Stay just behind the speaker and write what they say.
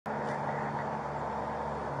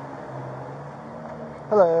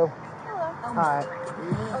Hello. Hello. Hi.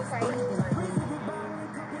 Oh, sorry.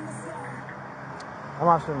 I'm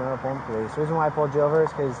Officer Romero, Pullman Police. The reason why I pulled you over is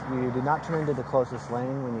because you did not turn into the closest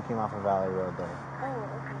lane when you came off of Valley Road there. Oh,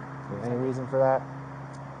 okay. Any reason for that?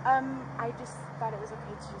 I just thought it was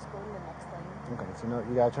okay to just go in the next lane. Okay, so no,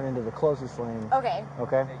 you gotta turn into the closest lane. Okay.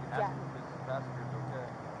 Okay? Yeah. The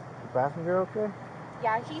passenger okay?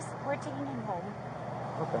 Yeah, we're taking him home.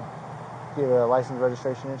 Okay. Do you have a license,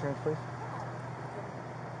 registration, insurance, please?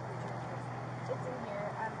 It's in here.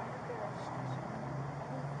 I have the registration.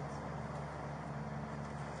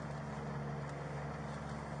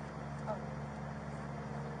 Oh.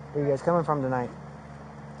 Where are you guys coming from tonight?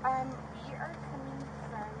 We are coming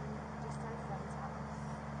from just our friend's house.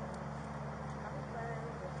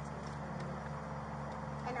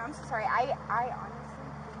 I know, I'm so sorry. I honestly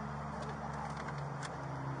didn't know that.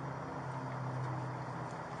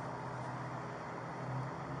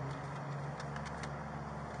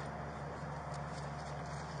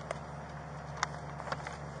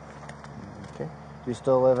 Okay. Do you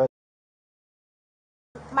still live at?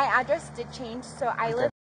 My address did change, so I live.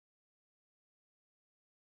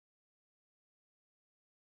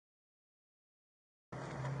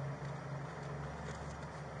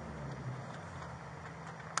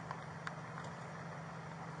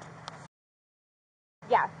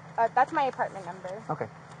 Yeah, that's my apartment number. Okay.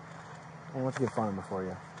 And what's a good phone number for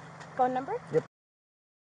you? Phone number? Yep.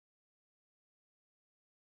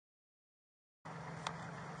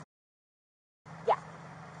 Yeah.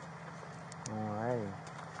 Alrighty.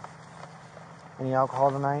 Any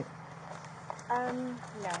alcohol tonight?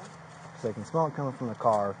 No. So you can smell it coming from the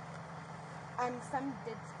car. Some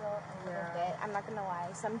did spill a little bit. I'm not gonna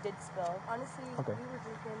lie. Some did spill. Honestly, Okay. we were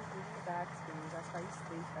drinking in the back screen. That's why you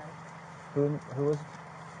sleep back. Who was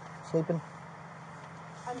sleeping?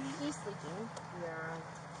 He's sleeping. Yeah.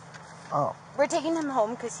 Oh, We're taking him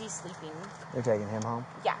home because he's sleeping. you're taking him home?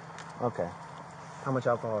 Yeah. Okay. How much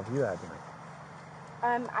alcohol have you had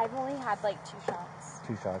tonight? I've only had like 2 shots.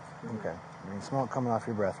 2 shots? Mm-hmm. Okay. I mean, smell it coming off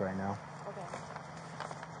your breath right now. Okay.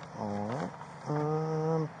 Alright.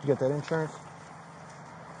 You get that insurance? Is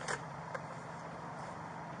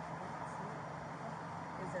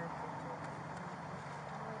there a picture?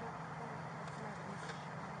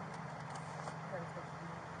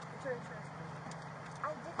 I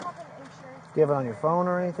did have an insurance. Do you have it on your phone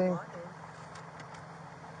or anything? I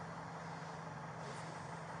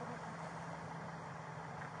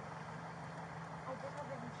did have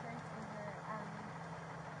an insurance in here.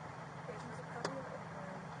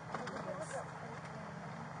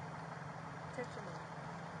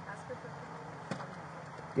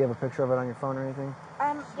 Do you have a picture of it on your phone or anything?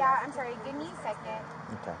 Yeah, I'm sorry. Give me a second.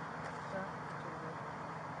 Okay.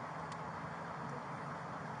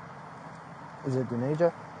 Is it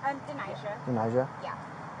Danaijah? Danaijah. Danaijah? Yeah.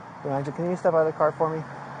 Danaijah, can you step out of the car for me?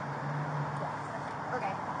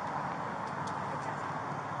 Okay.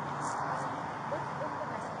 Look in the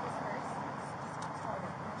messages first.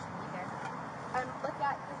 Look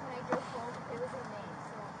at, because when I drove home, it was a name.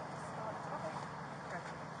 So, okay.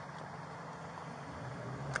 Gotcha.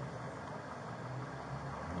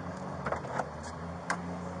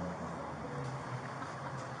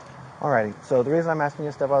 Alrighty, so the reason I'm asking you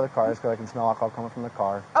to step out of the car is because I can smell alcohol coming from the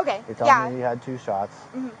car. Okay. You're telling me you had 2 shots.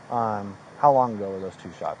 Mm-hmm. How long ago were those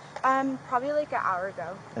 2 shots? Probably like an hour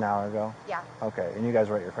ago. An hour ago? Yeah. Okay, and you guys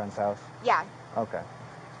were at your friend's house? Yeah. Okay.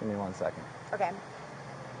 Give me 1 second. Okay.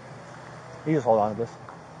 You just hold on to this.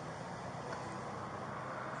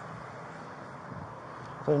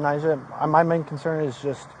 So, Danaijah, my main concern is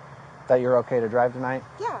just that you're okay to drive tonight?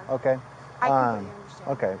 Yeah. Okay. I completely understand.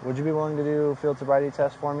 Okay. Would you be willing to do a field sobriety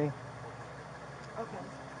test for me? Okay.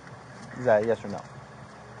 Is that yes or no?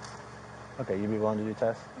 Okay, you'd be willing to do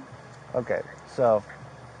tests? Okay, so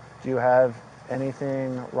do you have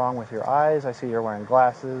anything wrong with your eyes? I see you're wearing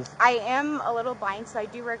glasses. I am a little blind, so I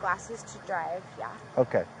do wear glasses to drive, yeah.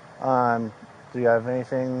 Okay. Do you have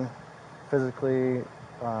anything physically,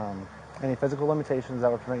 any physical limitations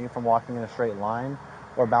that would prevent you from walking in a straight line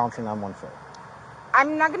or balancing on 1 foot?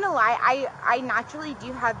 I'm not gonna lie, I naturally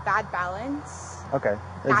do have bad balance. Okay.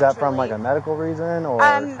 Is that from like a medical reason or?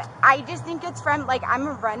 I just think it's from, like, I'm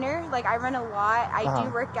a runner, like I run a lot, I do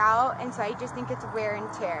work out, and so I just think it's wear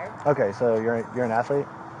and tear. Okay, so you're an athlete?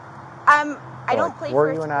 I don't play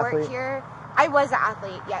for a sport here. I was an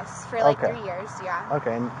athlete, yes, for like 3 years, yeah.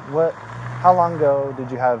 Okay, and how long ago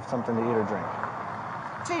did you have something to eat or drink?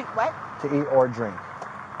 To what? To eat or drink.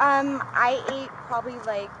 I ate probably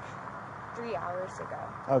like 3 hours ago.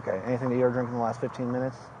 Okay, anything to eat or drink in the last 15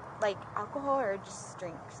 minutes? Like alcohol or just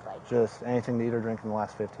drinks? Like just anything to eat or drink in the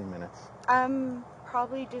last 15 minutes.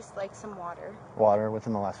 Probably just like some water. Water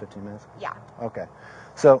within the last 15 minutes? Yeah. Okay.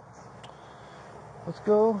 So let's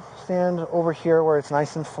go stand over here where it's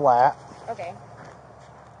nice and flat. Okay.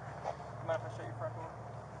 Mind if I shut your front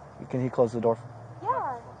door? Can he close the door?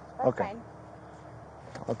 Yeah, that's Okay. fine.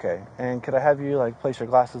 Okay. And could I have you like place your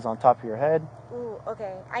glasses on top of your head? Ooh,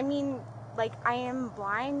 okay. I mean, like, I am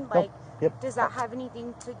blind. Nope. Like, Yep. does that have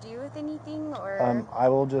anything to do with anything, or? I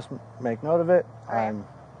will just make note of it. Okay.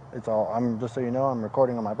 I'm just so you know, I'm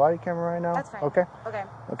recording on my body camera right now. That's fine. Okay. Okay.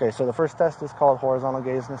 Okay. So the first test is called horizontal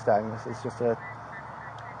gaze nystagmus. It's just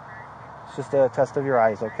a test of your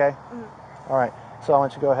eyes. Okay. Mm-hmm. All right. So I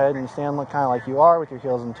want you to go ahead and stand kind of like you are with your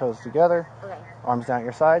heels and toes together. Okay. Arms down at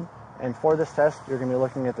your side. And for this test, you're going to be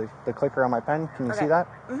looking at the clicker on my pen. Can you see that?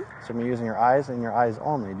 Mm-hmm. So you're going to be using your eyes and your eyes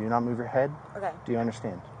only. Do not move your head. Okay. Do you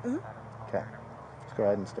understand? Mm-hmm. Okay. Let's go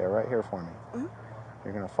ahead and stay right here for me. Mm-hmm.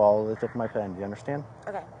 You're going to follow the tip of my pen. Do you understand?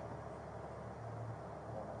 Okay.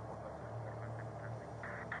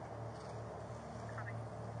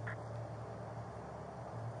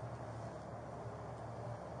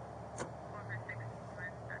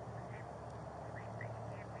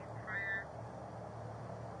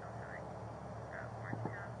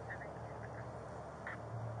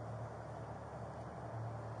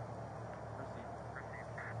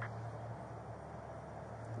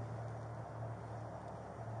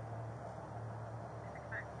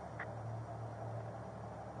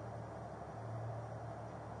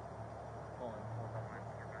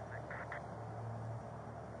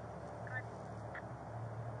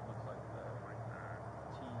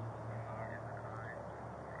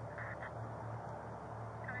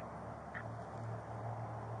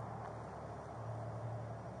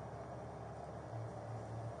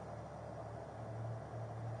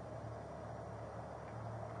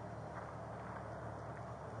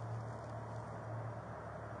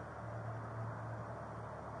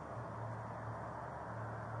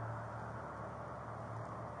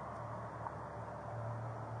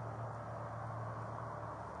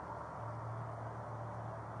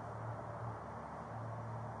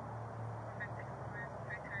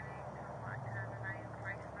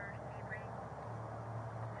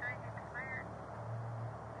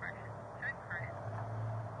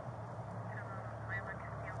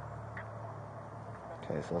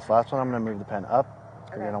 Okay, so this last one, I'm going to move the pen up.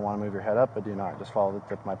 Okay. You're going to want to move your head up, but do not. Just follow the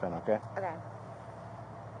tip of my pen, okay? Okay.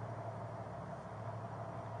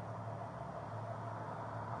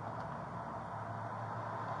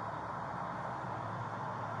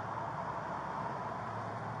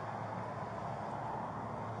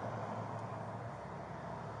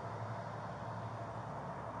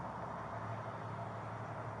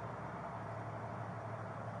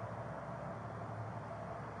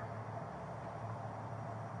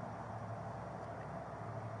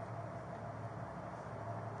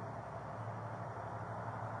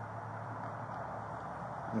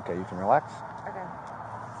 Okay, you can relax. Okay.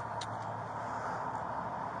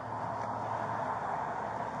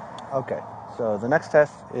 Okay, so the next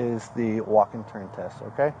test is the walk and turn test,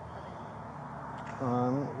 okay?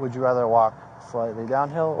 Would you rather walk slightly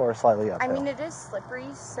downhill or slightly uphill? I mean, it is slippery,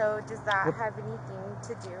 so does that have anything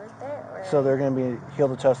to do with it? Or? So they're going to be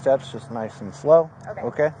heel-to-toe steps, just nice and slow.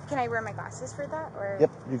 Okay. Can I wear my glasses for that? Or?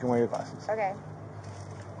 Yep, you can wear your glasses. Okay.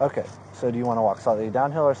 Okay, so do you want to walk slightly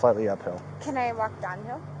downhill or slightly uphill? Can I walk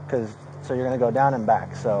downhill? So you're going to go down and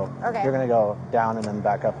back, so Okay. you're going to go down and then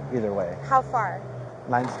back up either way. How far?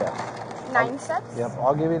 9 steps. 9 steps? Yep,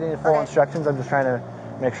 I'll give you the full instructions. I'm just trying to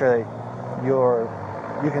make sure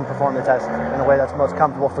that you can perform the test in a way that's most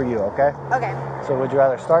comfortable for you, okay? Okay. So would you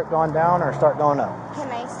rather start going down or start going up? Can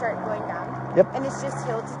I start going down? Yep. And it's just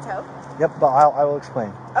heel to toe? Yep, but I will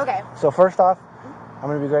explain. Okay. So first off, I'm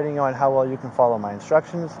going to be grading you on how well you can follow my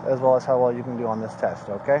instructions as well as how well you can do on this test,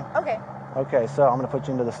 okay? Okay. Okay, so I'm going to put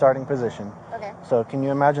you into the starting position. Okay. So can you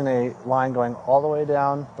imagine a line going all the way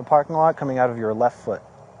down the parking lot coming out of your left foot?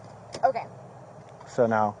 Okay. So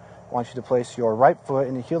now I want you to place your right foot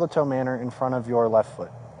in a heel-to-toe manner in front of your left foot.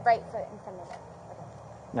 Right foot in front of it. Okay.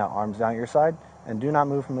 Now arms down at your side and do not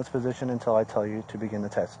move from this position until I tell you to begin the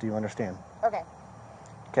test. Do you understand? Okay.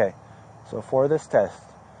 Okay, so for this test,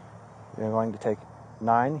 you're going to take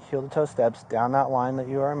 9 heel-to-toe steps down that line that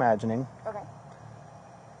you are imagining. Okay.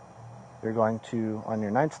 You're going to, on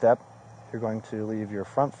your 9th step, you're going to leave your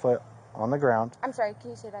front foot on the ground. I'm sorry,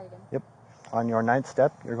 can you say that again? Yep. On your 9th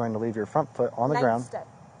step, you're going to leave your front foot on the ground. 9th step.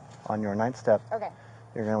 On your 9th step, Okay.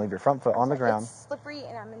 you're going to leave your front foot on the ground. It's slippery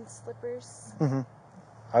and I'm in slippers. Mm-hmm.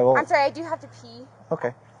 I'm sorry, I do have to pee.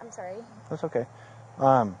 Okay. I'm sorry. That's okay.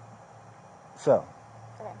 Okay.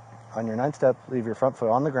 On your 9th step, leave your front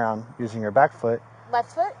foot on the ground using your back foot.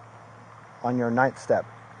 Left foot? on your 9th step,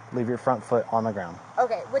 leave your front foot on the ground.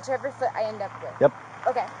 Okay, whichever foot I end up with. Yep.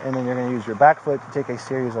 Okay. And then you're going to use your back foot to take a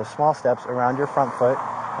series of small steps around your front foot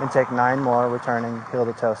and take 9 more returning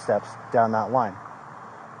heel-to-toe steps down that line.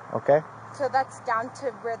 Okay? So that's down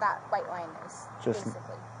to where that white line is, Just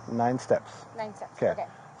basically. 9 steps. 9 steps. Okay. Okay.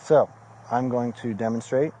 So I'm going to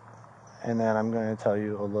demonstrate, and then I'm going to tell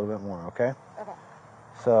you a little bit more, okay? Okay.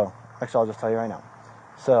 So, actually, I'll just tell you right now.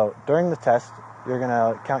 So during the test, you're going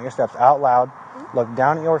to count your steps out loud, look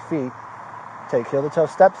down at your feet, take heel-to-toe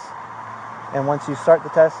steps, and once you start the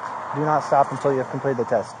test, do not stop until you have completed the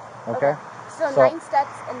test, okay? So 9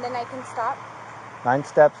 steps, and then I can stop? 9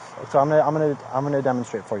 steps. So I'm gonna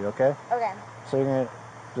demonstrate for you, okay? Okay. So you're gonna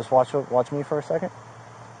just watch me for a second.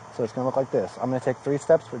 So it's gonna look like this. I'm gonna take 3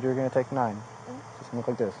 steps, but you're gonna take 9. So it's gonna look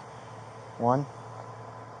like this. 1,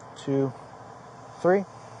 2, 3.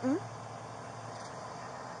 You're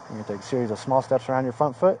gonna take a series of small steps around your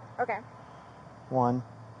front foot. Okay. 1,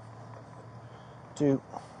 2,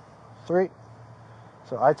 3.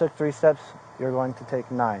 So I took 3 steps. You're going to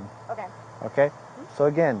take 9. Okay. Okay. So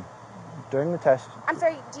again, during the test. I'm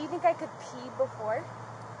sorry. Do you think I could pee before?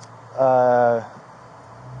 I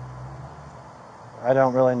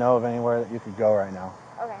don't really know of anywhere that you could go right now.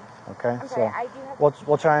 Okay. Okay. I'm sorry. I do have.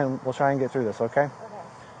 We'll try and get through this. Okay. Okay.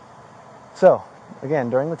 So again,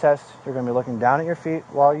 during the test, you're going to be looking down at your feet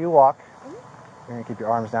while you walk. You're going to keep your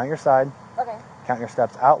arms down at your side. Okay. Count your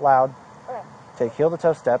steps out loud. Okay. Take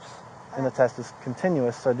heel-to-toe steps, and the test is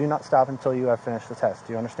continuous. So do not stop until you have finished the test.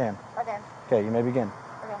 Do you understand? Okay. Okay. You may begin.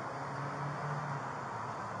 Okay.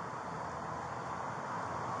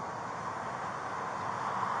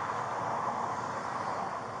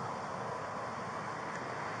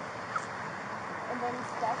 And then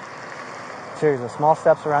steps. Series of small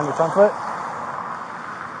steps around your front foot.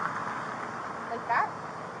 Like that?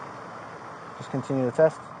 Just continue the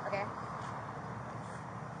test. Okay.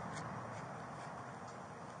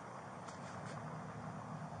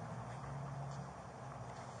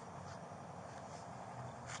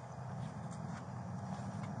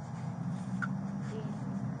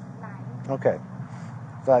 Okay.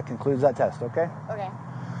 So that concludes that test. Okay. Okay.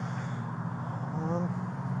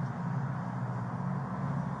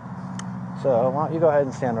 So why don't you go ahead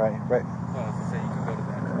and stand right. Well, I was gonna say you can go to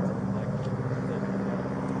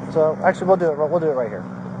that. So actually, we'll do it right here.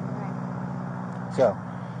 Okay. So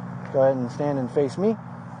go ahead and stand and face me.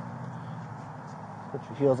 Put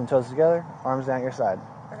your heels and toes together, arms down at your side.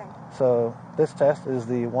 Okay. So this test is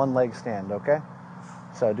the 1-leg stand. Okay.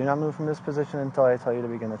 So do not move from this position until I tell you to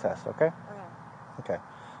begin the test. Okay. Okay. Okay.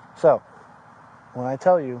 So when I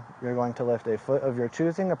tell you, you're going to lift a foot of your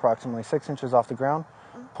choosing, approximately 6 inches off the ground.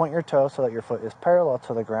 Point your toe so that your foot is parallel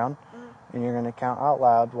to the ground, and you're going to count out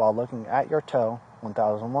loud while looking at your toe,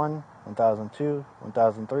 1001, 1002,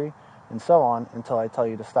 1003, and so on until I tell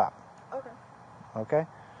you to stop. Okay. Okay?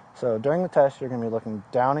 So during the test, you're going to be looking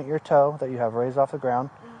down at your toe that you have raised off the ground.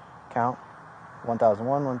 Count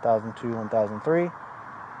 1001, 1002, 1003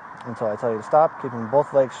 until I tell you to stop, keeping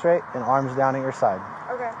both legs straight and arms down at your side.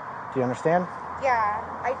 Okay. Do you understand? Yeah,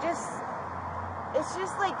 it's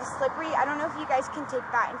just like slippery. I don't know if you guys can take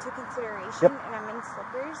that into consideration. Yep. And I'm in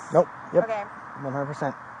slippers. Nope. Yep. Okay.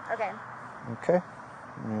 100%. Okay. Okay.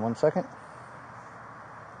 Give me 1 second.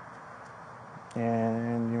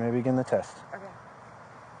 And you may begin the test. Okay.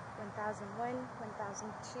 1001,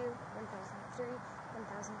 1002, 1003,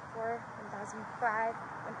 1004, 1005,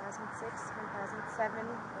 1006, 1007,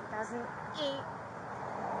 1008.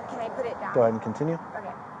 Can I put it down? Go ahead and continue.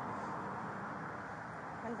 Okay.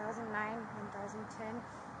 1009, 1010,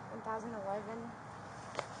 1011.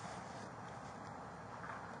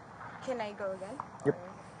 Can I go again? Yep.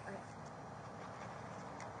 Okay.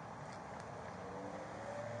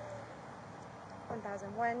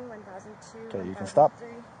 1001, 1002. Okay, you can stop.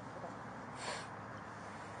 1003.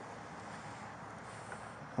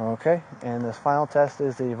 Okay, and this final test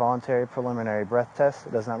is the voluntary preliminary breath test.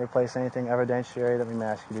 It does not replace anything evidentiary that we may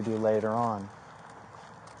ask you to do later on.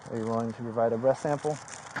 Are you willing to provide a breath sample?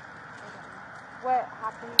 What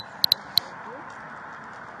happens?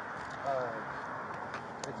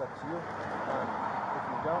 It's up to you. If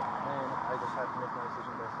you don't, then I just have to make my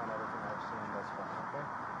decision based on everything I've seen thus far, okay?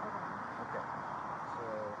 Okay. So,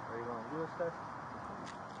 are you willing to do this test?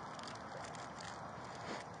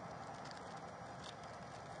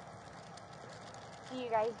 Do you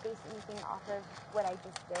guys base anything off of what I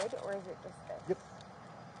just did, or is it just this? Yep.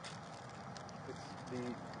 It's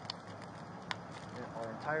our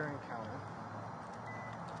entire encounter.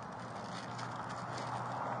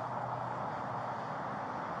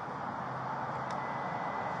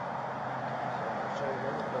 So I'm going to show you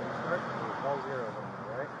this before we start. There's all zeros on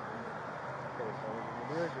there, right?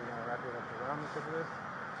 do is you're going to wrap your lips around the tip of this,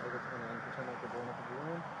 like it's going to pretend like you're blowing up a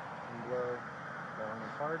balloon, and blow long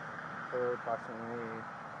and hard for approximately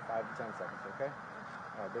 5 to 10 seconds, okay?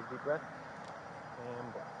 Alright, big deep breath,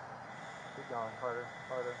 and blow. Keep going, harder,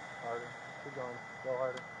 harder, harder. Keep going, go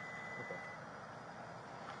harder. Okay.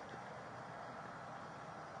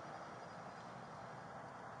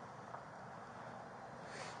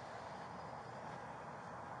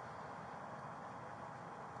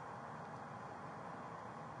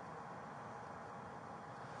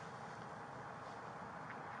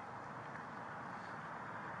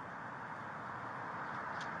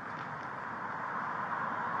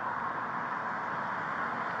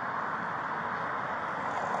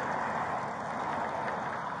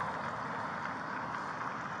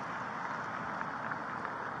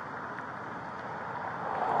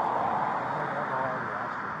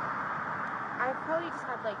 I probably just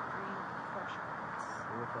had like 3-4 shots.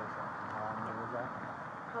 How long was that?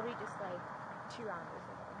 Probably just like 2 hours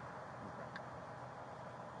ago.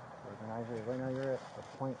 Danaijah, right now you're at a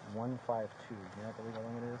 .152. Do you know what the legal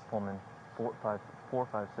limit is? Pullman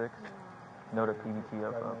 456. Yeah. Note a PBT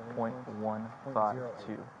of .152.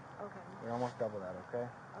 Okay. You're almost double that, okay? Okay.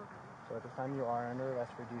 So at this time you are under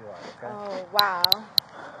arrest for DUI, okay? Oh wow. Go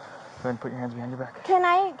ahead and put your hands behind your back. Can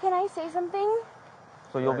I say something?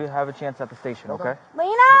 So you'll have a chance at the station, Hold okay? on.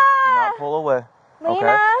 Lena! Do not pull away. Lena!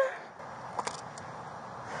 Okay?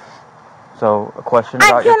 So a question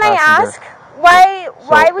about your Can I passenger. ask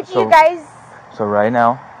why would you guys? So right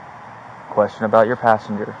now, question about your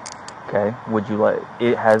passenger. Okay, would you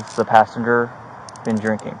has the passenger been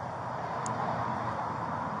drinking?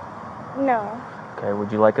 No. Okay,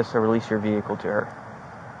 would you like us to release your vehicle to her?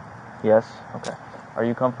 Yes? Okay. Are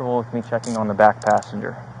you comfortable with me checking on the back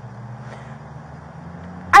passenger?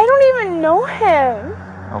 I don't even know him.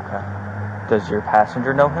 Okay. Does your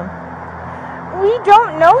passenger know him? We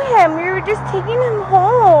don't know him. We were just taking him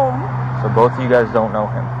home. So both of you guys don't know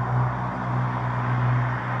him.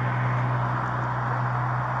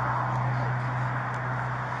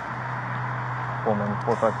 Pullman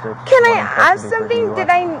 456. Can I ask something? Did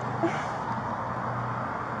I?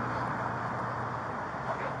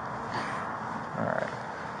 Alright.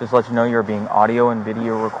 Just to let you know you're being audio and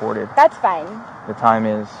video recorded. That's fine. The time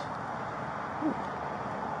is,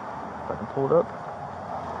 if I can pull it up,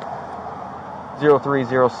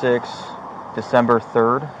 0306, December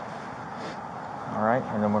 3rd. Alright,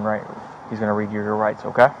 and then he's going to read you your rights,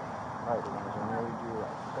 okay? Alright, I'm going to read you your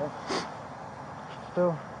rights, okay?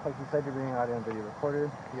 So, like you said, you're being audio and video recorded.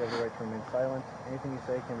 You have the right to remain silent. Anything you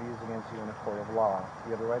say can be used against you in a court of law.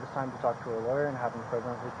 You have the right this time to talk to a lawyer and have him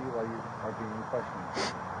present with you while you are being questioned.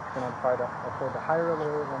 You can afford to hire a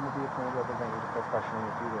lawyer. One will be appointed to represent you before questioning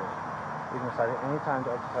if you wish. You can decide at any time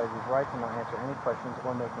to exercise these rights and not answer any questions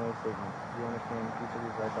or make any statements. Do you understand each of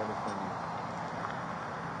these rights are the same?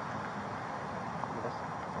 Yes?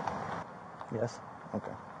 Yes?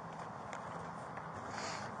 Okay.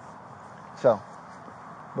 So,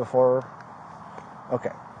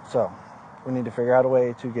 so we need to figure out a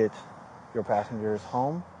way to get your passengers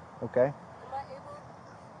home, okay? Am I able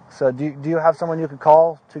So do you have someone you could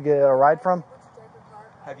call to get a ride from? to drive a car?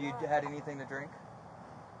 Have you had anything to drink?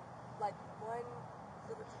 Like one.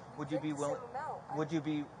 Would you be willing? Would you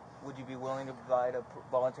be willing to provide a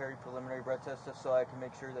voluntary preliminary breath test just so I can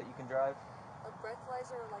make sure that you can drive? A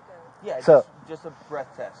breathalyzer or like a. Yeah, So- just a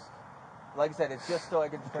breath test. Like I said, it's just so I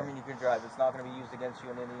can determine you can drive. It's not going to be used against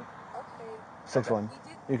you in any. Okay. 6-1.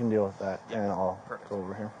 You can deal with that, and I'll Perfect. go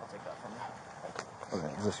over here. I'll take that from you.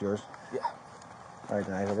 Okay, is this yours? Yeah. All right,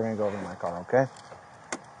 Danaijah, we're gonna go over to my car, okay?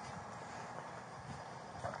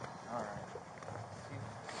 All right.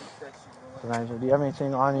 She said she Danaijah, do you have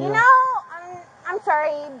anything on you? You know, I'm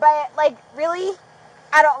sorry, but like really,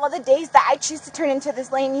 out of all the days that I choose to turn into this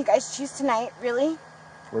lane, you guys choose tonight, really?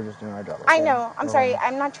 We're just doing our job. I okay? know. I'm sorry.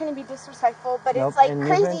 I'm not trying to be disrespectful, but Nope, it's like and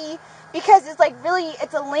crazy because it's like really,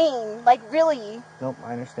 it's a lane. Like really. Nope,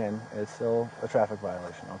 I understand. It's still a traffic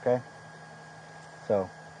violation, okay? So,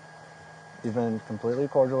 you've been completely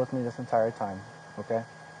cordial with me this entire time, okay?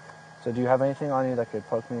 So do you have anything on you that could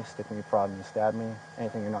poke me, stick me, prod me, stab me?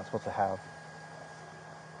 Anything you're not supposed to have?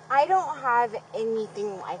 I don't have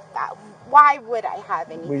anything like that. Why would I have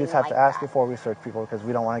anything? We just have like to ask that? before we search people because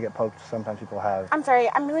we don't want to get poked. Sometimes people have. I'm sorry.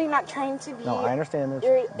 I'm really not trying to be. No, I understand. It's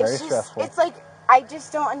It's very just, stressful. It's like I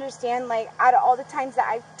just don't understand. Like out of all the times that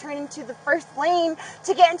I've turned into the first lane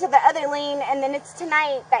to get into the other lane, and then it's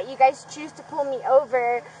tonight that you guys choose to pull me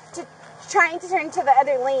over to trying to turn into the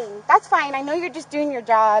other lane. That's fine. I know you're just doing your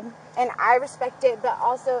job, and I respect it. But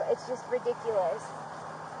also, it's just ridiculous.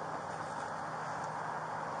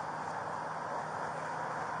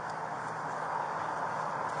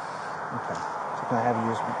 Okay. So can I have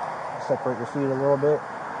you just separate your feet a little bit?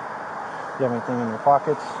 Do you have anything in your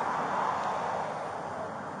pockets?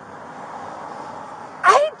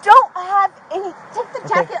 I don't have any. Take the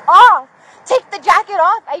jacket off. Take the jacket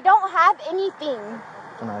off. I don't have anything.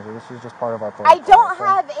 Danaijah, this is just part of our I protocol. don't okay?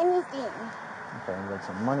 have anything. Okay, we got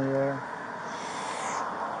some money there.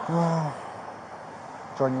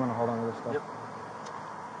 Jordan, you want to hold on to this stuff? Yep.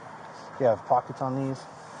 You have pockets on these?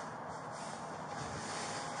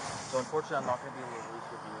 So unfortunately, I'm not going to be able to release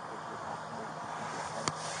your vehicle to your passenger.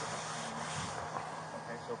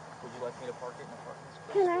 Okay, so would you like me to park it in the parking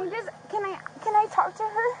space? Can I talk to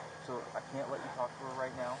her? So I can't let you talk to her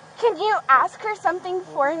right now. Can you ask her something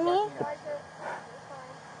for me?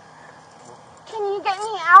 Can you get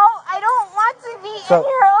me out? I don't want to be in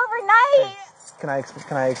here overnight. Can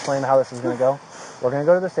I explain how this is going to go? We're going to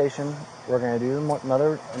go to the station. We're going to do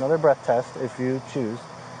another breath test if you choose,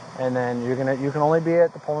 and then you can only be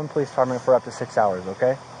at the Pullman Police Department for up to 6 hours.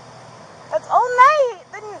 Okay? That's all night.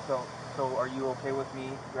 Then So are you okay with me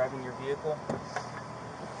driving your vehicle?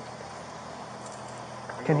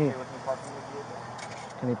 Can he? Okay with me parking your vehicle?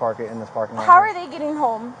 Can he park it in this parking lot? how are they getting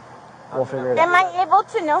home? We'll figure it out. Am I able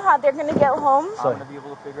to know how they're gonna get home? So- I'm going to be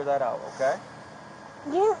able to figure that out, okay?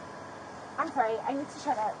 I'm sorry. I need to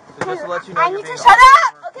shut up. So just to let you know, I you're need to being shut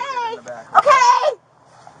up. recorded Okay. in the back. Okay.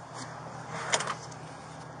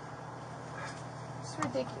 It's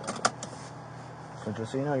ridiculous. So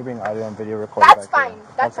just so you know, you're being audio and video recorded. That's back there. fine.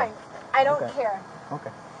 That's Okay. fine. I don't Okay. care. Okay.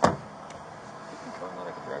 You can tell her that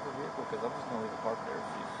I can drive her vehicle because I'm just going to leave it parked there.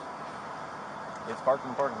 It's parked in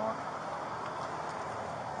the parking lot.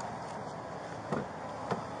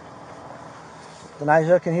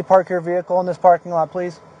 Danaijah, can he park your vehicle in this parking lot,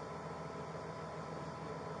 please?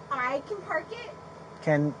 I can park it.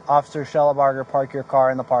 Can Officer Shellabarger park your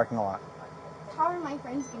car in the parking lot? How are my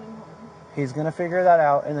friends getting home? He's going to figure that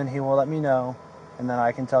out, and then he will let me know, and then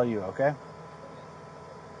I can tell you, okay?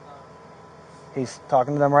 He's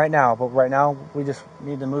talking to them right now, but right now we just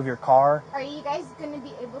need to move your car. Are you guys gonna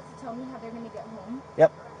be able to tell me how they're gonna get home?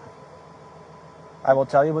 Yep. I will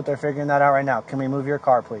tell you, but they're figuring that out right now. Can we move your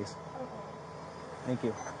car, please? Okay. Thank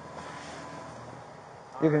you.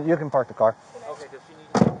 You can park the car. Okay, does she need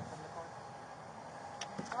anything from the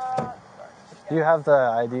car? Do you have the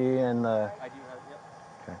ID and the... I do have, yep.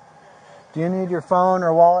 Okay. Do you need your phone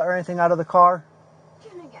or wallet or anything out of the car?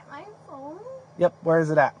 Can I get my phone? Yep. Where is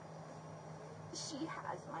it at? She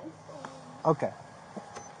has my phone. Okay.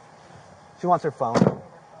 She wants her phone. Her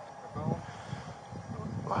phone?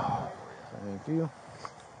 Thank you.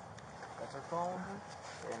 That's her phone.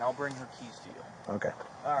 And I'll bring her keys to you. Okay.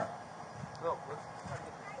 Alright. So, let's try to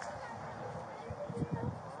get this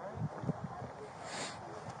information.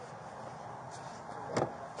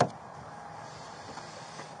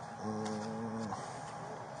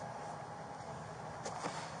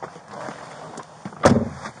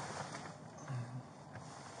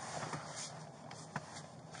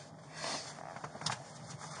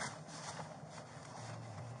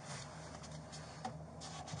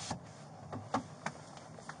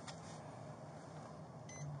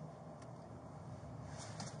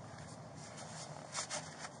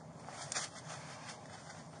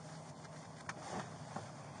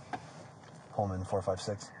 Pullman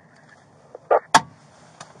 456.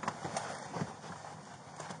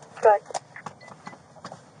 Good.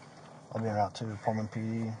 I'll be en route to Pullman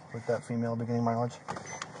PD with that female beginning mileage.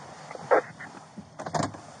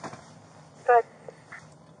 Good.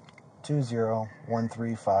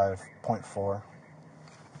 20135.4.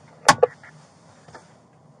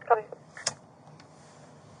 Copy.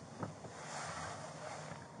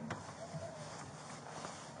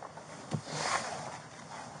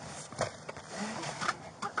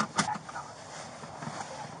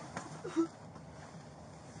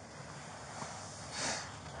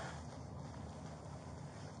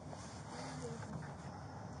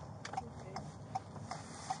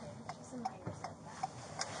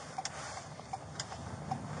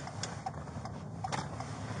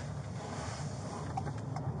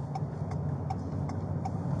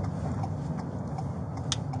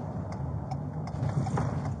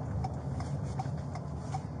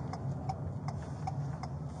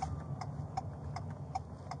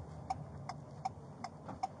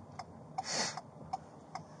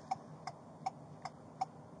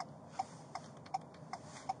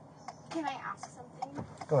 Can I ask something?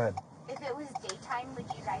 Go ahead. If it was daytime, would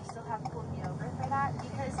you guys still have pulled me over for that?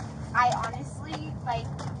 Because I honestly, like,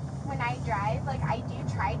 when I drive, like, I do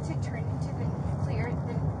try to turn into the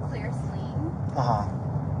clearest lane. Uh-huh.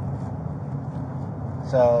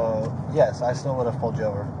 So, yes, I still would have pulled you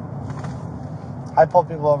over. I pull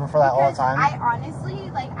people over for that all the time. I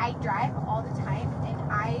honestly, like, I drive all the time, and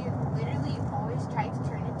I literally always try to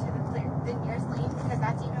turn into the nearest lane, because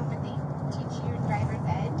that's even what they teach you in driver's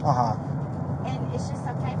ed. And it's just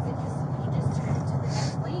sometimes you just turn into the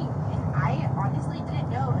next lane, and I honestly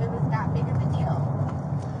didn't know it was that big of a deal.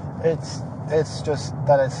 It's just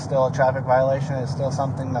that it's still a traffic violation. It's still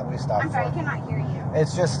something that we stop for. I'm sorry, I cannot hear you.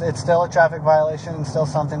 It's still a traffic violation and still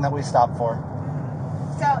something that we stop for.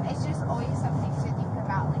 So it's just always something to think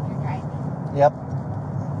about when you're driving. Yep.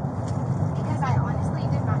 Because I honestly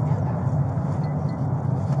did not know that.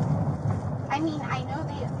 I mean, I know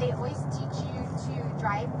they always teach you to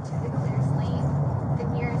drive to the clearest lane, the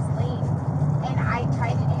nearest lane, and I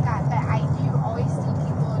try to do that, but I do always see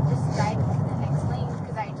people just driving to the next lane,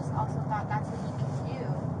 because I just also thought that's what you can do.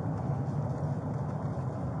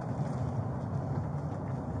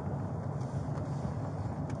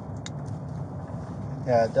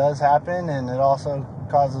 Yeah, it does happen, and it also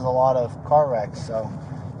causes a lot of car wrecks, so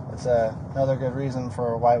it's another good reason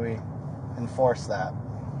for why we enforce that.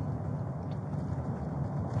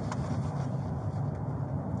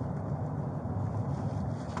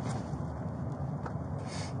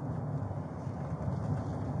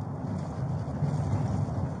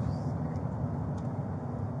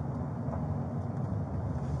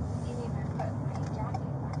 You didn't even put my jacket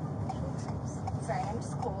back on. Sorry, I'm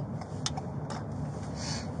just cold.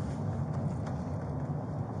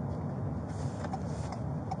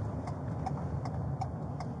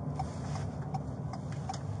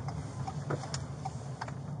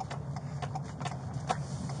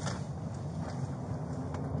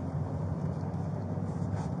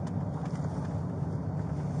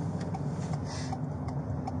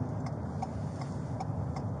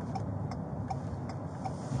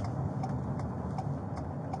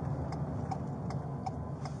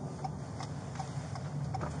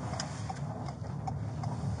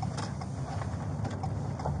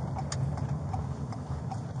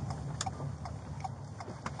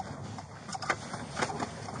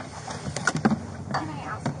 Can I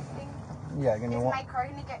ask something? Yeah, give me Is one. my car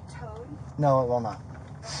gonna get towed? No, it will not.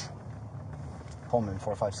 Pullman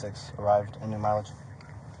 456 arrived in new mileage.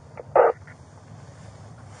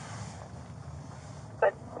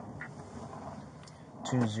 Good.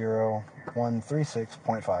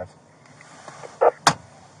 20136.5.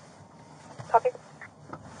 Copy.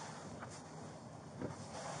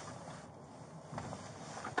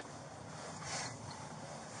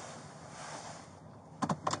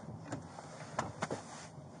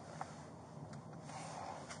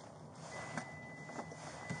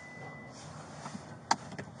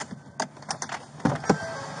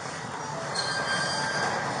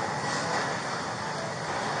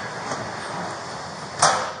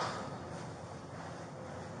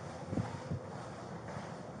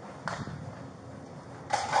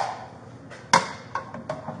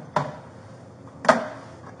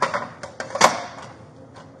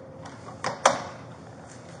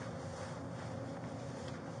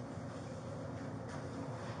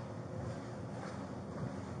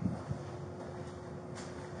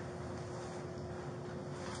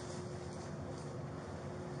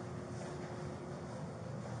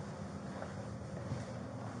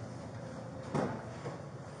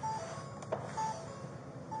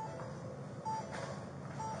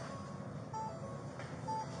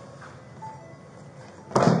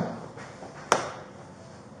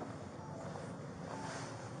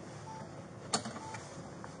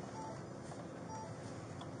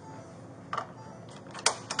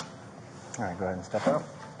 All right, go ahead and step out.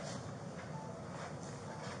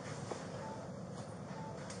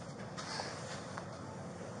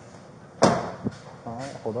 All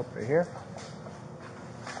right, hold up right here.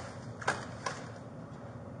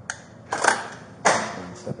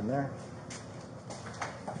 And step in there.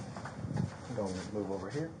 Go and move over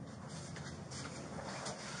here.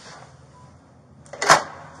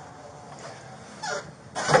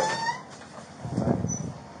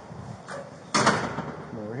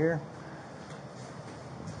 Over here.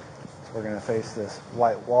 So we're going to face this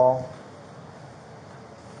white wall.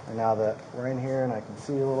 And now that we're in here and I can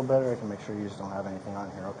see you a little better, I can make sure you just don't have anything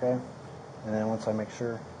on here, okay? And then once I make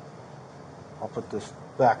sure, I'll put this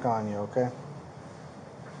back on you, okay?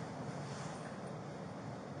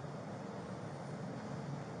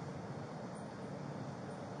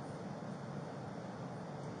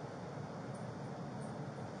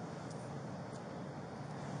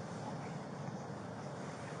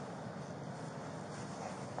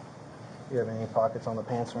 You have any pockets on the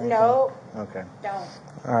pants or anything? No. Okay. Don't.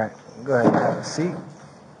 All right. Go ahead and have a seat.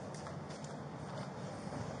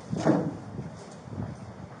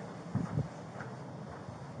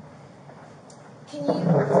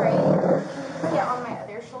 put it on my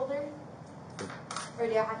other shoulder? Or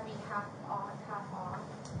do I have to be half on, half off?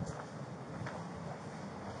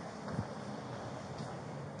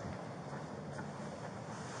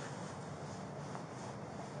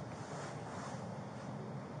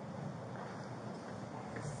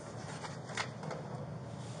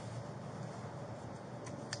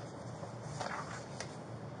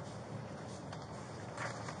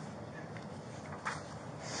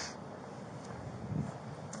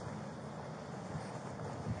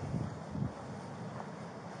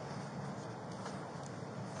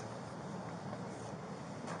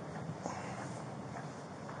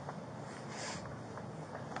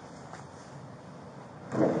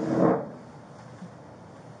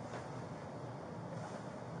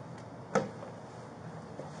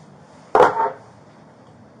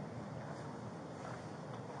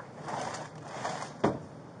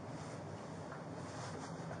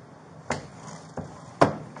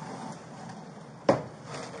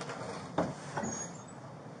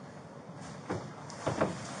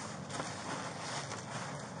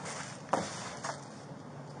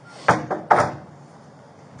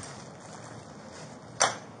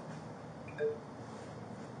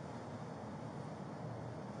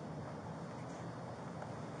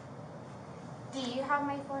 Do you have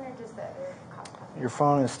my phone or just the other cop? Your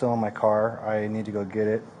phone is still in my car. I need to go get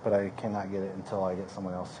it, but I cannot get it until I get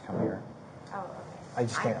someone else to come here. Oh, okay. I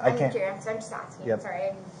just can't. I'm curious. I'm just asking. Yep. Sorry,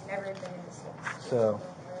 I've never been in this situation. So,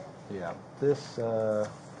 yeah, this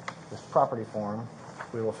property form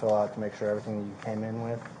we will fill out to make sure everything that you came in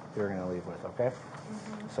with, you're going to leave with, okay?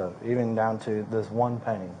 Mm-hmm. So even down to this 1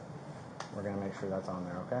 penny, we're going to make sure that's on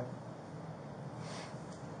there, okay?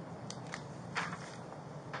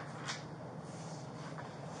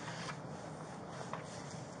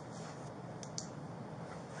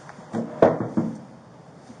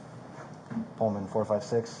 Pullman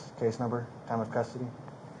 456, case number, time of custody.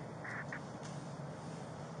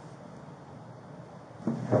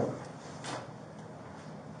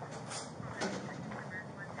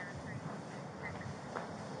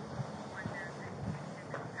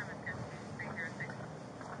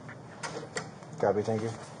 Copy, thank you.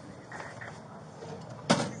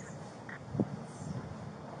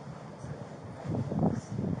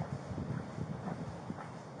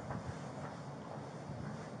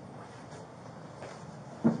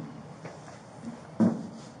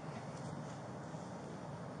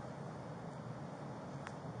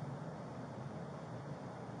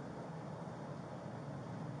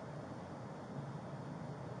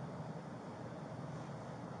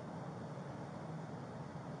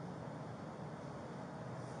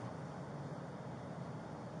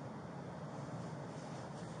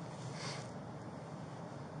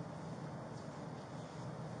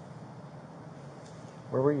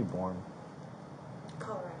 Where were you born?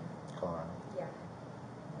 Colorado. Colorado. Yeah.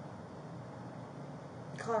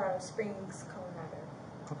 Colorado Springs, Colorado.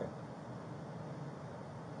 Okay.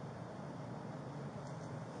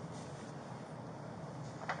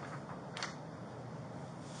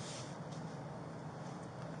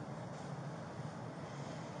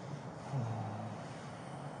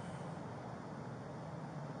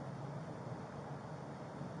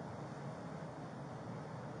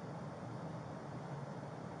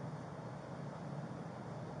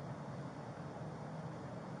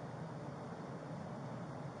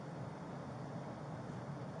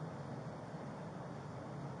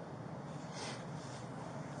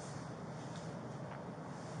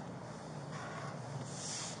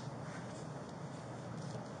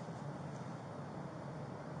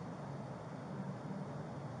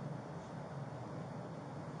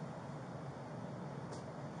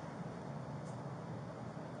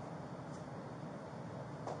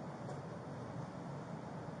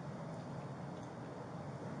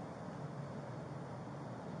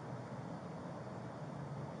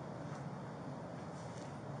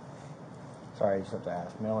 Sorry, I just have to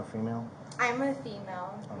ask, male or female? I'm a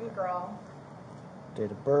female. I'm a girl.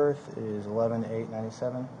 Date of birth is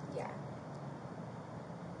 11/8/97. Yeah.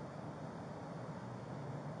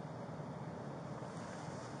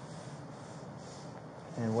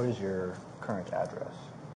 And what is your current address?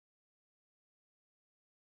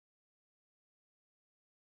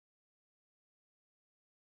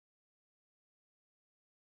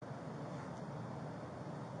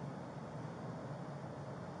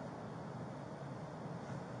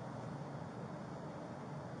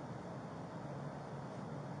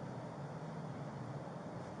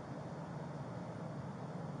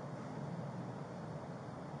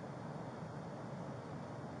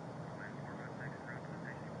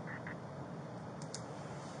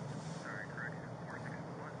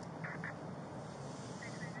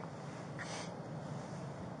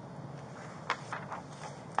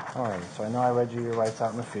 Alright, so I know I read you your rights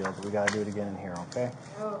out in the field, but we gotta do it again in here, okay?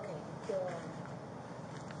 Okay, good.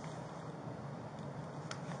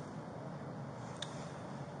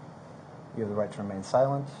 You have the right to remain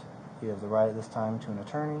silent. You have the right at this time to an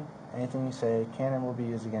attorney. Anything you say can and will be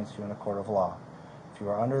used against you in a court of law. If you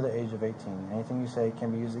are under the age of 18, anything you say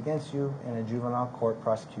can be used against you in a juvenile court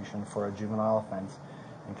prosecution for a juvenile offense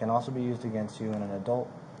and can also be used against you in an adult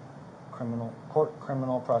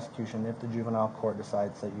criminal prosecution if the juvenile court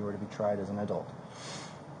decides that you are to be tried as an adult.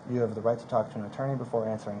 You have the right to talk to an attorney before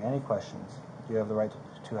answering any questions. You have the right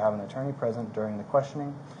to have an attorney present during the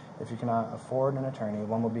questioning. If you cannot afford an attorney,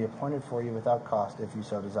 one will be appointed for you without cost if you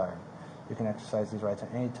so desire. You can exercise these rights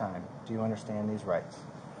at any time. Do you understand these rights?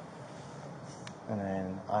 And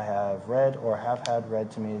then I have read or have had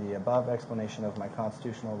read to me the above explanation of my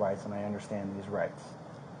constitutional rights, and I understand these rights.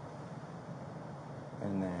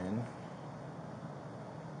 And then,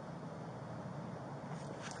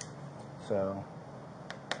 so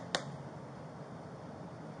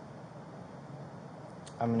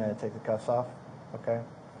I'm going to take the cuffs off, okay?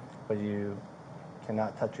 But you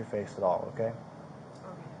cannot touch your face at all, okay? Okay.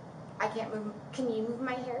 I can't move. Can you move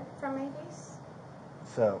my hair from my face?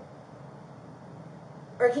 So,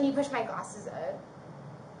 Or can you push my glasses up?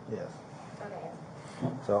 yes.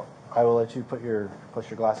 Okay. So I will let you push your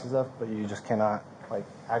glasses up, but you just cannot like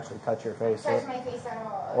actually touch your face Touch my face at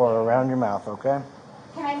all. Okay. or around your mouth, okay?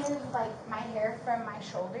 Can I move like my hair from my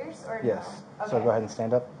shoulders or Yes. no? Okay. So go ahead and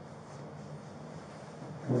stand up.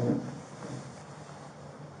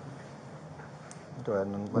 Go ahead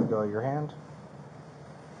and let go of your hand.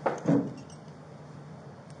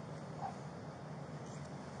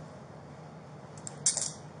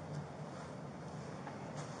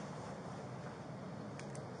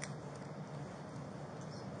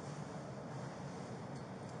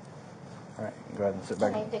 All right, go ahead and sit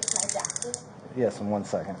back. Can I fix my jacket? Yes, in 1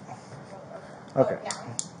 second. Oh, Okay. yeah.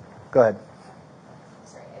 Go ahead.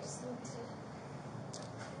 Sorry, I just need to.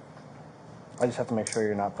 I just have to make sure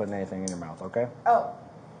you're not putting anything in your mouth, okay? Oh,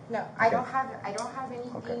 no, I Okay. don't have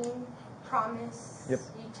anything. Okay. Promise. Yep.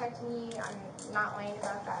 You checked me. I'm not lying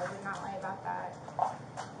about that. I would not lie about that.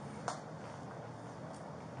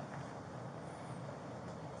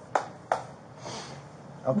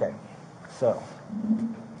 Okay, so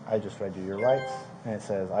I just read you your rights, and it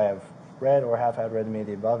says, I have read or have had read to me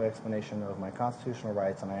the above explanation of my constitutional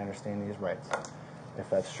rights, and I understand these rights. If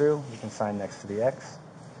that's true, you can sign next to the X.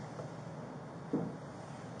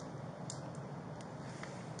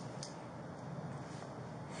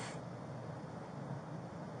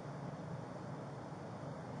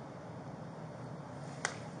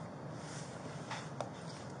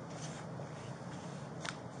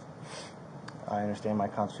 I understand my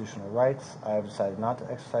constitutional rights. I have decided not to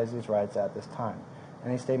exercise these rights at this time.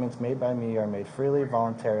 Any statements made by me are made freely,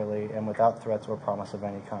 voluntarily, and without threats or promise of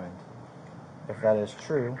any kind. If that is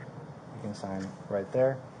true, you can sign right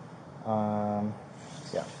there.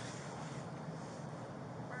 Yeah.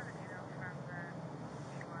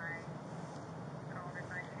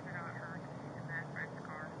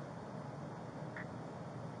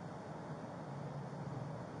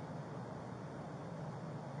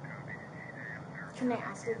 Can I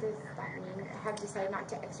ask what does that mean? I have decided not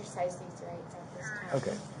to exercise these rights at this time.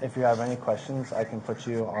 Okay. If you have any questions, I can put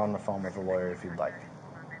you on the phone with a lawyer if you'd like.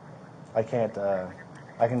 I can't.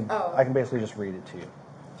 I can basically just read it to you.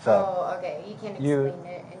 So okay. You can't explain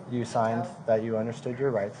it. You signed that you understood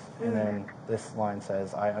your rights, and then this line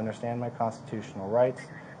says, I understand my constitutional rights.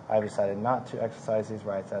 I have decided not to exercise these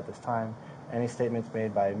rights at this time. Any statements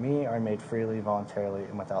made by me are made freely, voluntarily,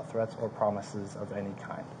 and without threats or promises of any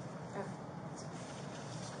kind.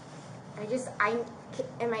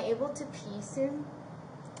 Am I able to pee soon?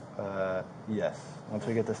 Yes. Once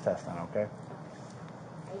we get this test done, okay?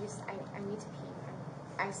 I need to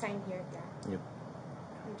pee. I signed here, yeah. Yep.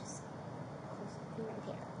 I'm just peeing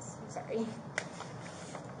my pants. I'm sorry.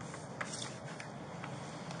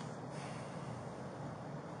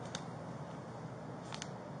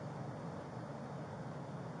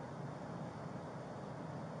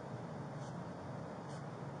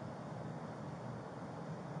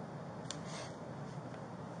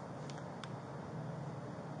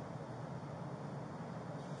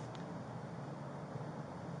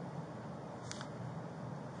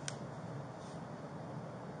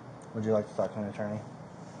 Would you like to talk to an attorney?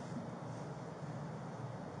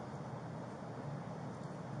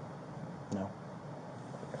 No?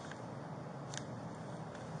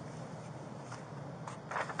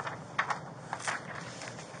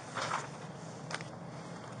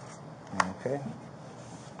 Okay.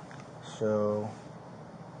 So,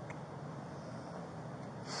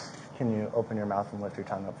 can you open your mouth and lift your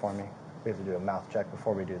tongue up for me? We have to do a mouth check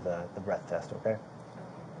before we do the breath test, okay?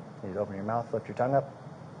 Can you open your mouth, lift your tongue up?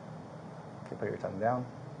 Okay, put your tongue down.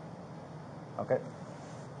 Okay.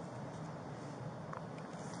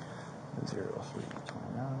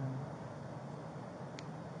 0329.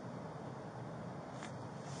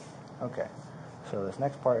 Okay. So this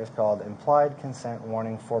next part is called implied consent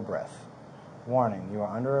warning for breath. Warning, you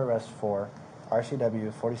are under arrest for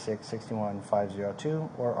RCW 4661502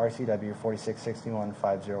 or RCW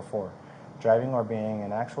 4661504, driving or being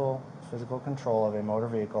in actual physical control of a motor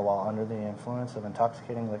vehicle while under the influence of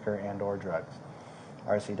intoxicating liquor and or drugs.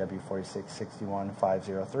 RCW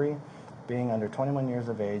 4661503, being under 21 years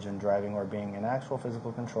of age and driving or being in actual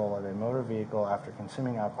physical control of a motor vehicle after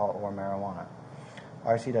consuming alcohol or marijuana.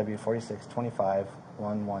 RCW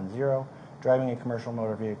 4625110, driving a commercial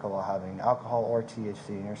motor vehicle while having alcohol or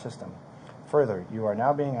THC in your system. Further, you are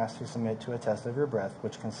now being asked to submit to a test of your breath,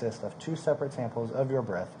 which consists of 2 separate samples of your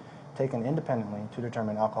breath taken independently to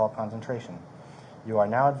determine alcohol concentration. You are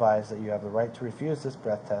now advised that you have the right to refuse this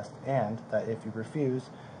breath test, and that if you refuse,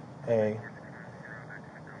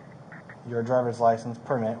 your driver's license,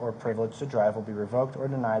 permit, or privilege to drive will be revoked or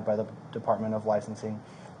denied by the Department of Licensing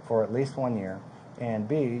for at least 1 year, and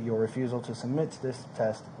B, your refusal to submit to this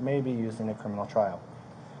test may be used in a criminal trial.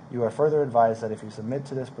 You are further advised that if you submit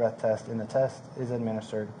to this breath test and the test is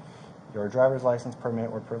administered, your driver's license,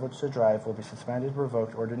 permit, or privilege to drive will be suspended,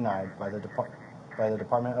 revoked, or denied by the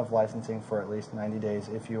Department of Licensing for at least 90 days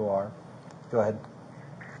if you are... Go ahead.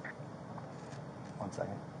 1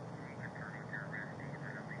 second.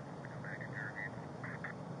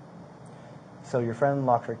 So your friend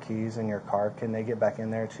locked her keys in your car. Can they get back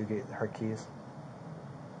in there to get her keys?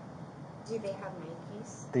 Do they have my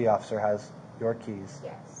keys? The officer has your keys?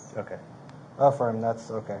 Yes. Okay. Oh, for him,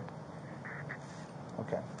 that's okay.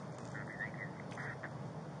 Okay.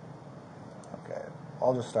 Okay.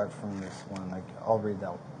 I'll just start from this one. I'll reread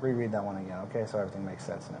that one again, okay, so everything makes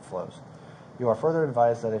sense and it flows. You are further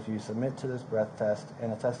advised that if you submit to this breath test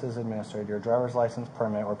and a test is administered, your driver's license,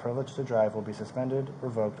 permit, or privilege to drive will be suspended,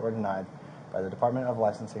 revoked, or denied by the Department of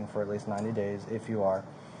Licensing for at least 90 days if you are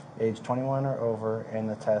age 21 or over and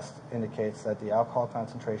the test indicates that the alcohol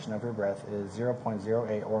concentration of your breath is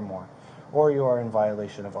 0.08 or more, or you are in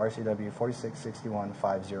violation of RCW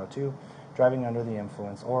 4661502, driving under the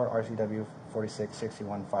influence, or RCW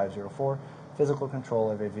 4661504, physical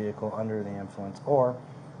control of a vehicle under the influence, or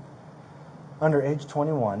under age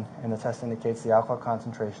 21 and the test indicates the alcohol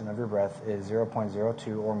concentration of your breath is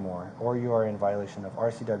 0.02 or more, or you are in violation of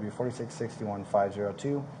RCW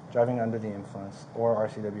 4661502, driving under the influence, or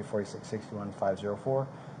RCW 4661504,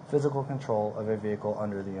 physical control of a vehicle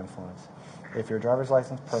under the influence. If your driver's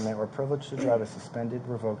license, permit, or privilege to drive is suspended,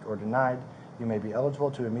 revoked, or denied, you may be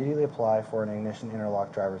eligible to immediately apply for an ignition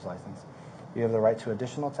interlock driver's license. You have the right to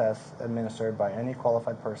additional tests administered by any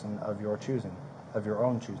qualified person of your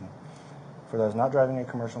own choosing. For those not driving a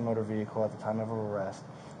commercial motor vehicle at the time of arrest,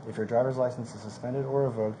 if your driver's license is suspended or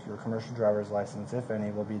revoked, your commercial driver's license, if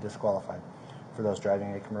any, will be disqualified. For those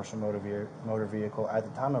driving a commercial motor vehicle at the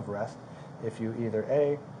time of arrest, if you either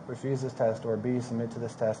A, refuse this test, or B, submit to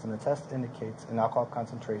this test and the test indicates an alcohol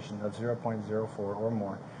concentration of 0.04 or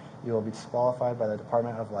more, you will be disqualified by the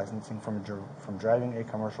Department of Licensing from driving a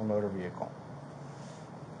commercial motor vehicle.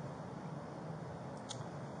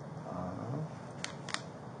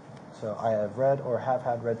 So I have read or have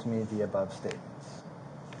had read to me the above statements.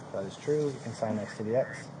 If that is true, you can sign next to the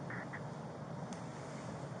X.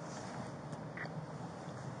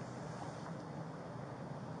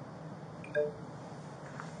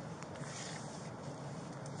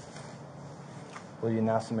 Will you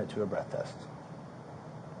now submit to a breath test?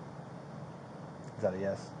 Is that a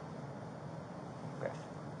yes? Okay.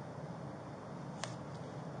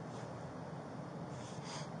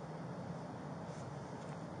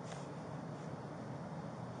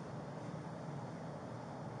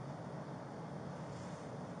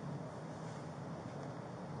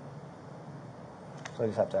 So I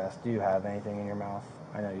just have to ask, do you have anything in your mouth?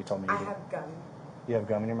 I know you told me you I do. have gum. You have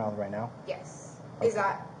gum in your mouth right now? Yes. Okay. Is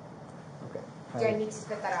that... Okay. Do I need to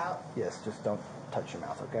spit that out? Yes, just don't touch your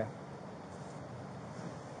mouth, okay?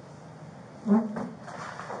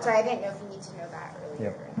 Sorry, I didn't know if you need to know that earlier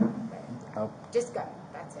Yep. or not. But Oh. just gum.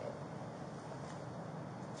 That's it.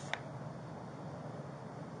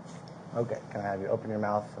 Okay, can I have you open your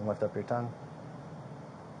mouth and lift up your tongue?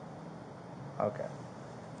 Okay.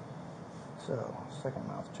 So, second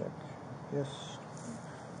mouth check. Yes.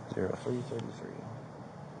 0333.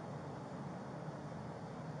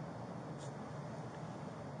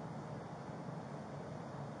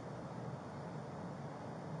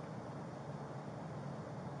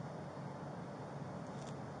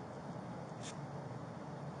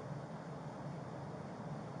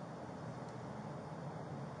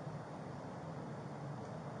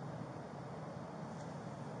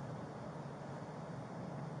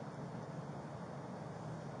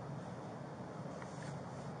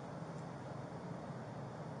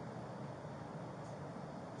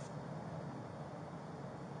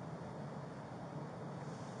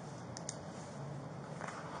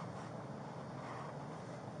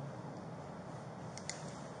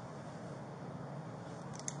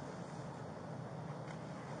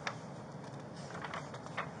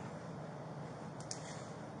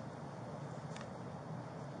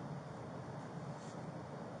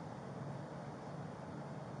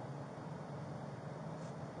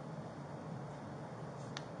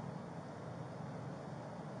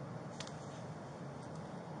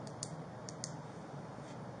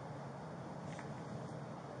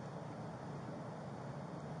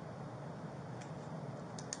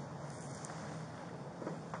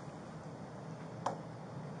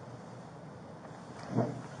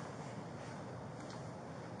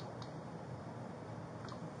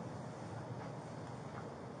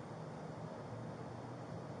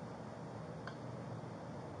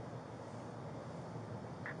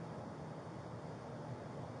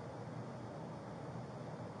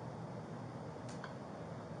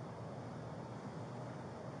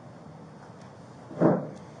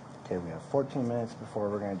 Okay, we have 14 minutes before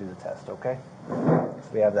we're going to do the test, okay? So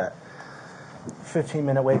we have that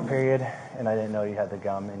 15-minute wait period, and I didn't know you had the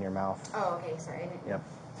gum in your mouth. Oh, okay, sorry. Yep.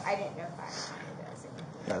 I didn't know if I wanted those.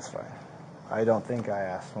 That's fine. I don't think I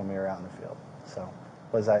asked when we were out in the field. So,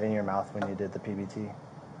 was that in your mouth when you did the PBT?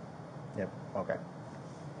 Yep, okay.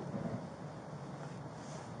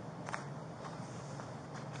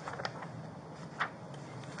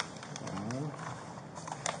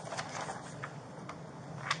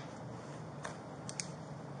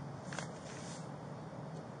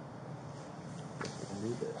 Do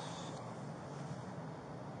this.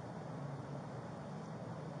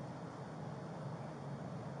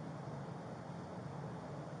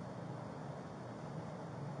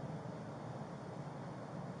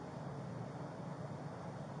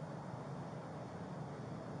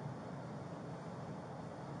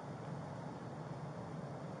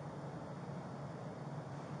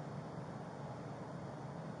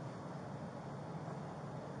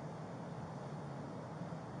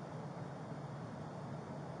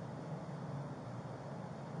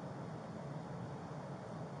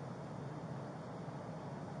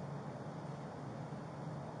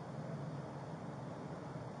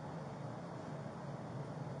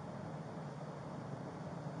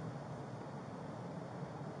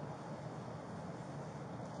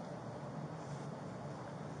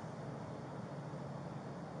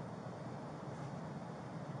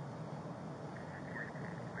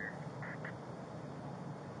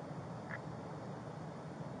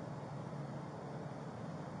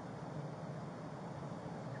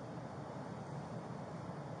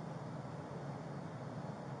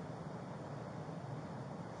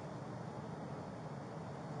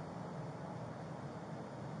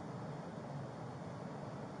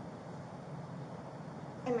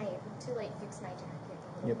 Am I able to like fix my jacket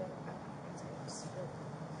a little Yep. bit? Okay, sorry, just for...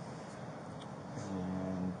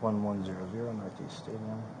 And 1100 Northeast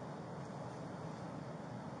Stadium.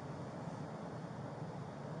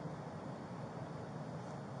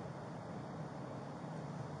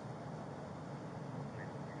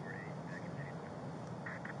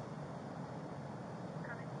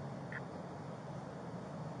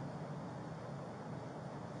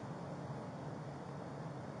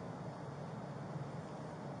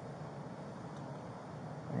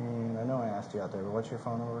 And I know I asked you out there, but what's your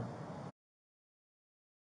phone number?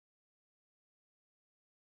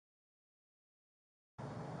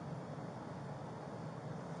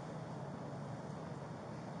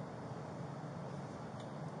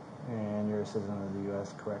 And you're a citizen of the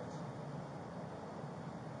U.S., correct?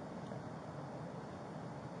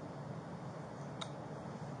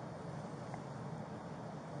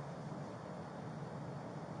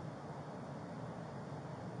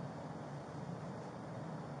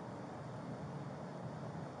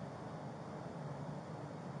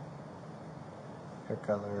 Hair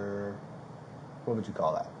color, what would you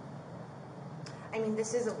call that? I mean,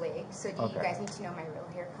 this is a wig, so do Okay. you guys need to know my real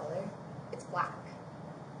hair color? It's black.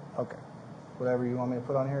 Okay. Whatever you want me to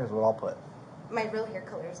put on here is what I'll put. My real hair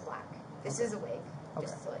color is black. This is a wig. Okay.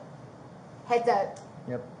 Just so like, heads up.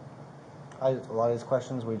 Yep. A lot of these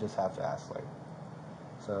questions we just have to ask, like,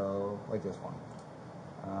 so, like this one.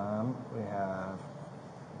 We have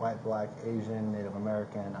white, black, Asian, Native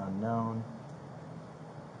American, unknown.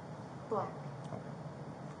 Black.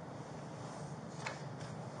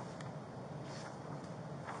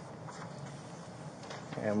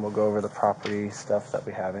 And we'll go over the property stuff that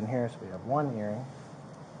we have in here. So we have one earring,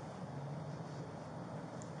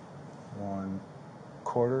 1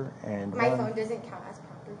 quarter, and My one... phone doesn't count as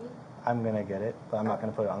property. I'm going to get it, but I'm not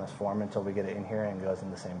going to put it on this form until we get it in here and it goes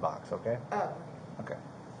in the same box, okay? Oh. Okay.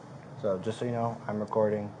 So just so you know, I'm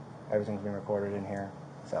recording. Everything's being recorded in here.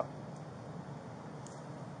 So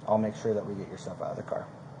I'll make sure that we get your stuff out of the car.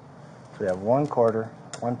 So we have 1 quarter,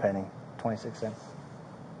 1 penny, 26 cents.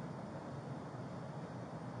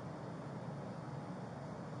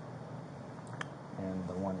 And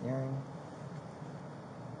the 1 earring.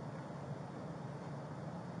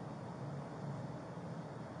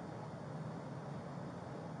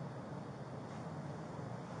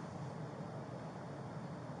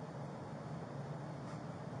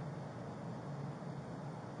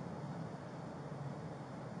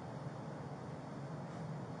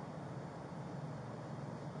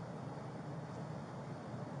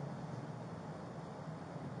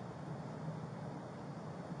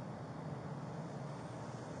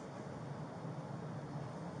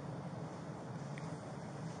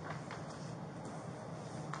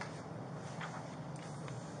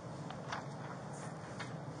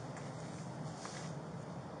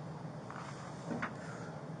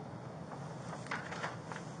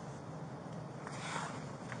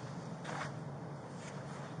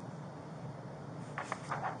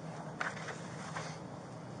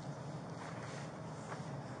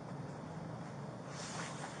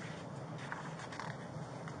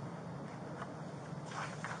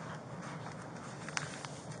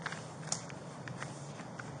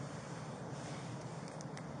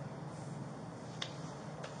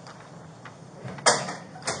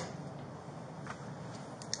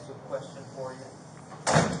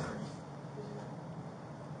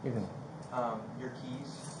 You can. Your keys,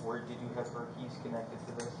 where did you have her keys connected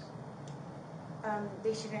to this?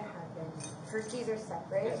 They shouldn't have been. Her keys are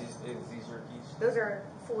separate. Is these her keys? Those are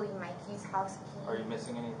fully my keys, house keys. Are you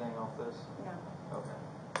missing anything off this? No. Okay.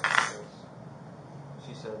 Because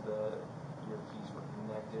she said that your keys were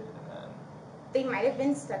connected and then... They might have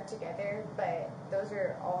been stuck together, but those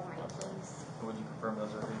are all my keys. Would you confirm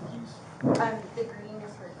those are her keys? The green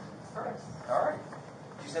is her keys. Alright. Alright.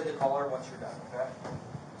 She said to call her once you're done, okay?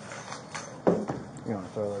 You want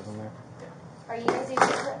to throw those in there? Are you guys able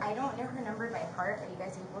to, I don't know her number by heart. Are you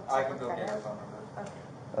guys able to I can look go that get her up? phone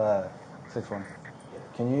number. Okay. 6-1.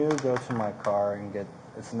 Can you go to my car and get,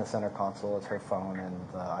 it's in the center console, it's her phone and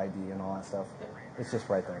the ID and all that stuff. It's just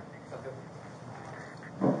right there. Okay.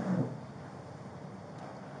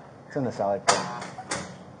 It's in the Sally port.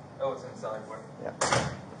 Oh, it's in Sally Port. Yeah.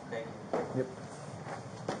 Thank you. Yep.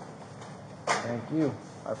 Thank you.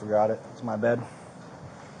 I forgot it. It's my bed.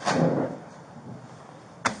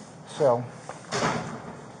 So,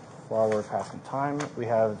 while we're passing time, we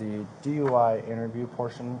have the DUI interview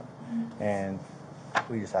portion, and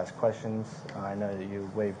we just ask questions. I know that you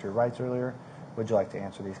waived your rights earlier. Would you like to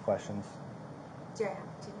answer these questions? Do I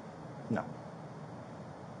have to? No.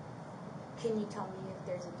 Can you tell me if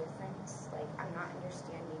there's a difference? Like, I'm not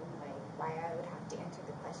understanding, like, why I would have to answer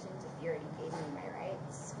the questions if you already gave me my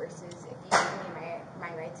rights versus if you gave me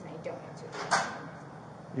my rights and I don't answer the questions.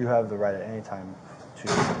 You have the right at any time to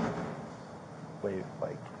waive,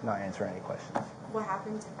 like, not answer any questions. What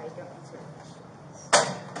happens if I don't answer the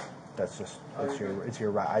questions? That's just, it's your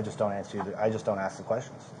right. I just don't answer you. I just don't ask the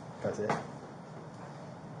questions. That's it.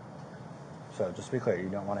 So just to be clear, you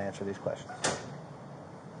don't want to answer these questions.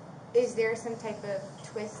 Is there some type of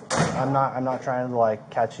twist? I'm not trying to like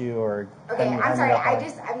catch you or. Okay, I'm sorry.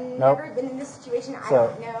 I've never been in this situation. I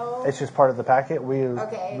don't know. It's just part of the packet. We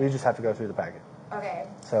just have to go through the packet. Okay.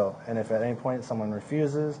 So, and if at any point someone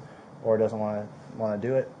refuses or doesn't want to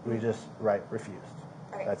do it, we just write refused.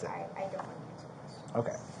 Okay. That's it. I don't want to answer this.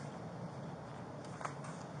 Okay.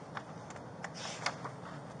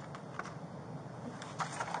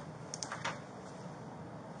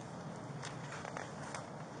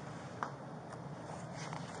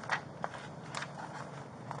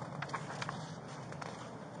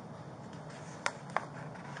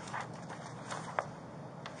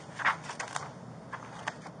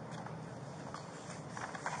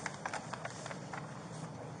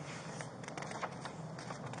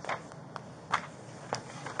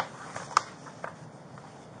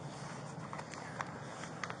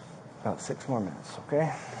 About 6 more minutes,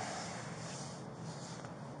 okay?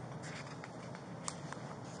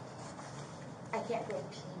 I can't go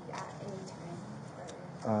pee at any time.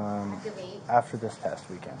 I have to wait. After this test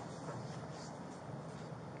weekend.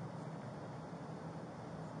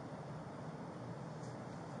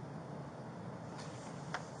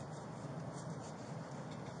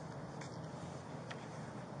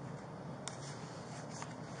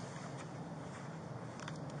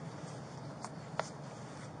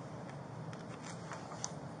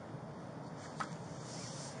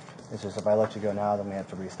 It's just if I let you go now, then we have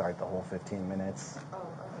to restart the whole 15 minutes. Oh, okay.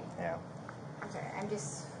 Yeah. I'm sorry. I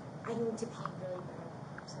need to pee really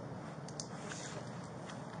bad. So.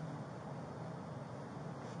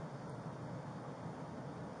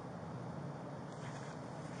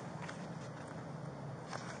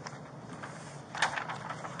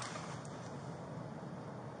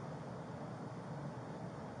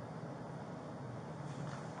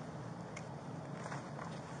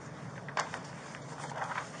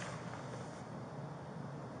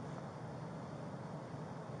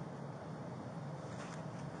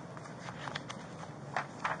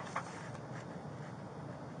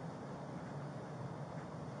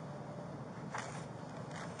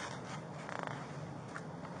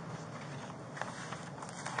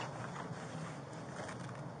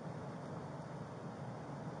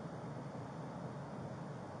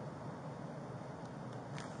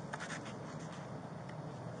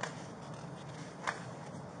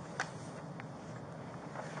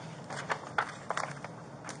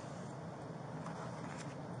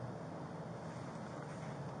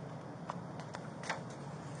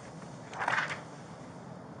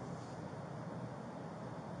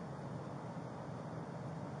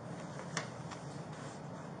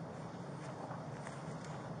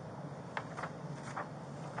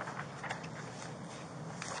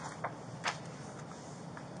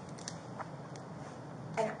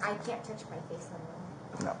 And I can't touch my face on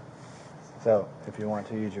them. No. So if you want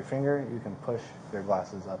to use your finger, you can push your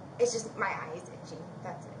glasses up. It's just my eyes itching.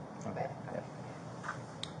 That's it. Okay. But, Yep.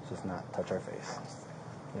 Just not touch our face.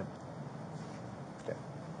 Yep. Okay.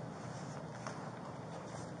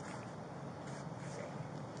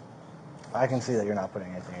 I can see that you're not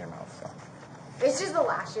putting anything in your mouth, so. It's just the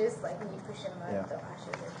lashes, like when you push them up, Yeah. the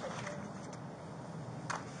lashes are touching.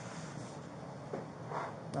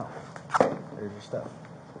 No. There's your stuff.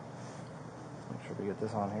 Make sure we get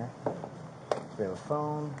this on here. We have a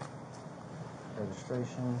phone,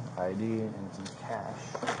 registration, ID, and some cash.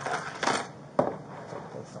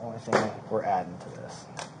 That's the only thing we're adding to this.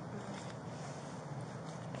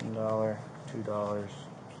 $1, $2,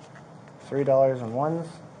 $3 in ones.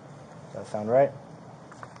 Does that sound right?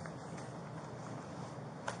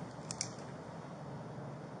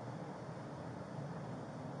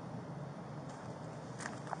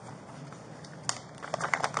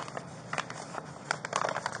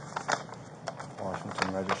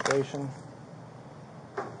 Washington registration.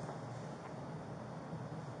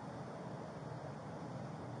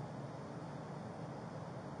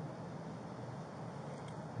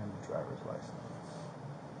 And driver's license.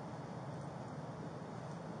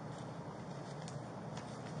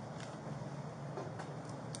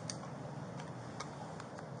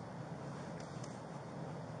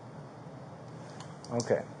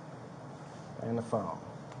 Okay. And the phone.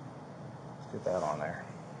 Let's get that on there.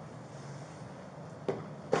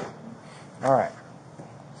 All right.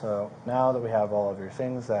 So now that we have all of your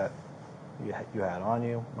things that you had on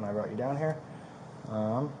you when I brought you down here,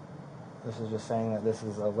 this is just saying that this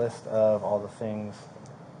is a list of all the things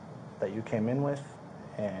that you came in with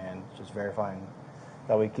and just verifying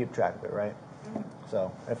that we keep track of it, right? Mm-hmm.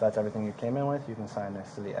 So if that's everything you came in with, you can sign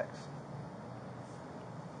next to the X.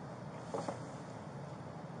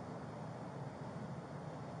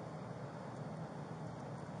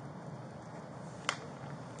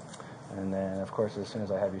 And then, of course, as soon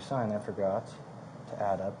as I have you sign, I forgot to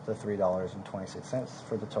add up the $3.26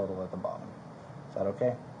 for the total at the bottom. Is that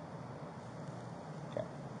okay? Okay.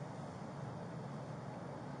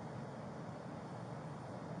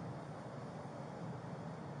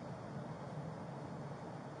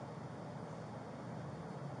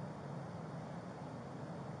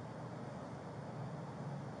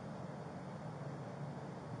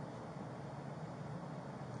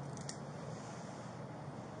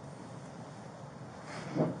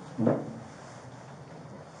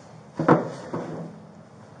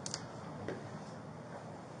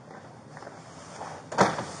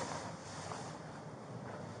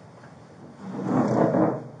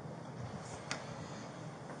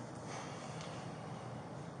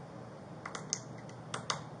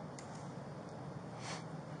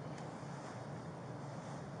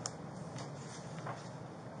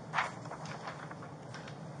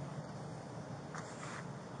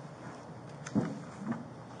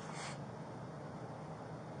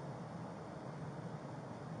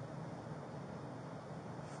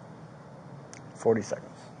 $40 seconds.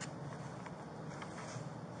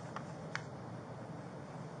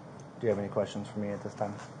 Do you have any questions for me at this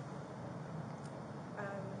time?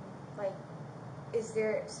 Like, is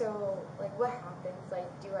there, so, like, what happens?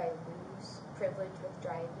 Like, do I lose privilege with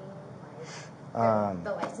driving? Like,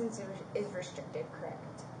 the license is restricted,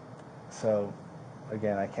 correct? So,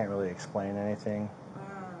 again, I can't really explain anything.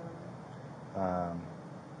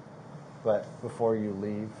 But before you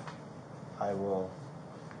leave, I will.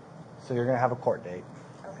 So you're going to have a court date.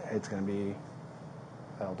 Okay. It's going to be,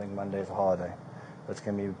 I don't think Monday's a holiday, but it's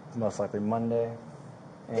going to be most likely Monday.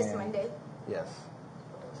 This Monday? Yes.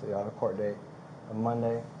 So you'll have a court date on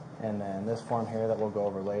Monday, and then this form here that we'll go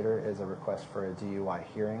over later is a request for a DUI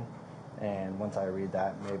hearing. And once I read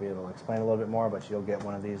that, maybe it'll explain a little bit more, but you'll get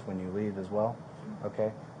one of these when you leave as well,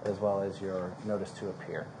 okay? As well as your notice to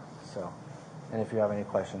appear. So, and if you have any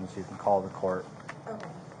questions, you can call the court. Okay.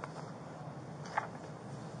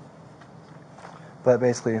 But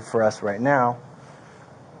basically, for us right now,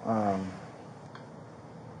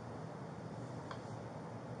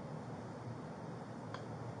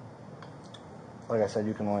 like I said,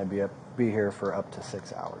 you can only be here for up to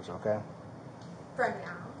 6 hours, okay? From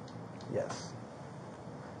now? Yes.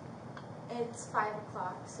 It's 5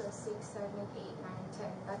 o'clock, so 6, 7, 8, 9,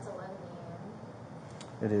 10. That's 11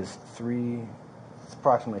 a.m. It is it's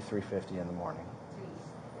approximately 3:50 in the morning. 3,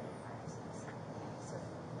 5, 6, 7, 8, so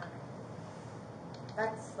 9.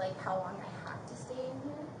 That's like how long I have to stay in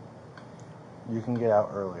here? You can get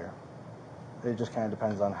out earlier. It just kind of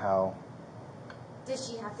depends on how. Does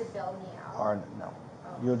she have to bail me out? No. Oh.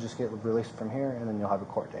 You'll just get released from here, and then you'll have a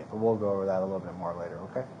court date. But we'll go over that a little bit more later,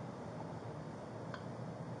 okay?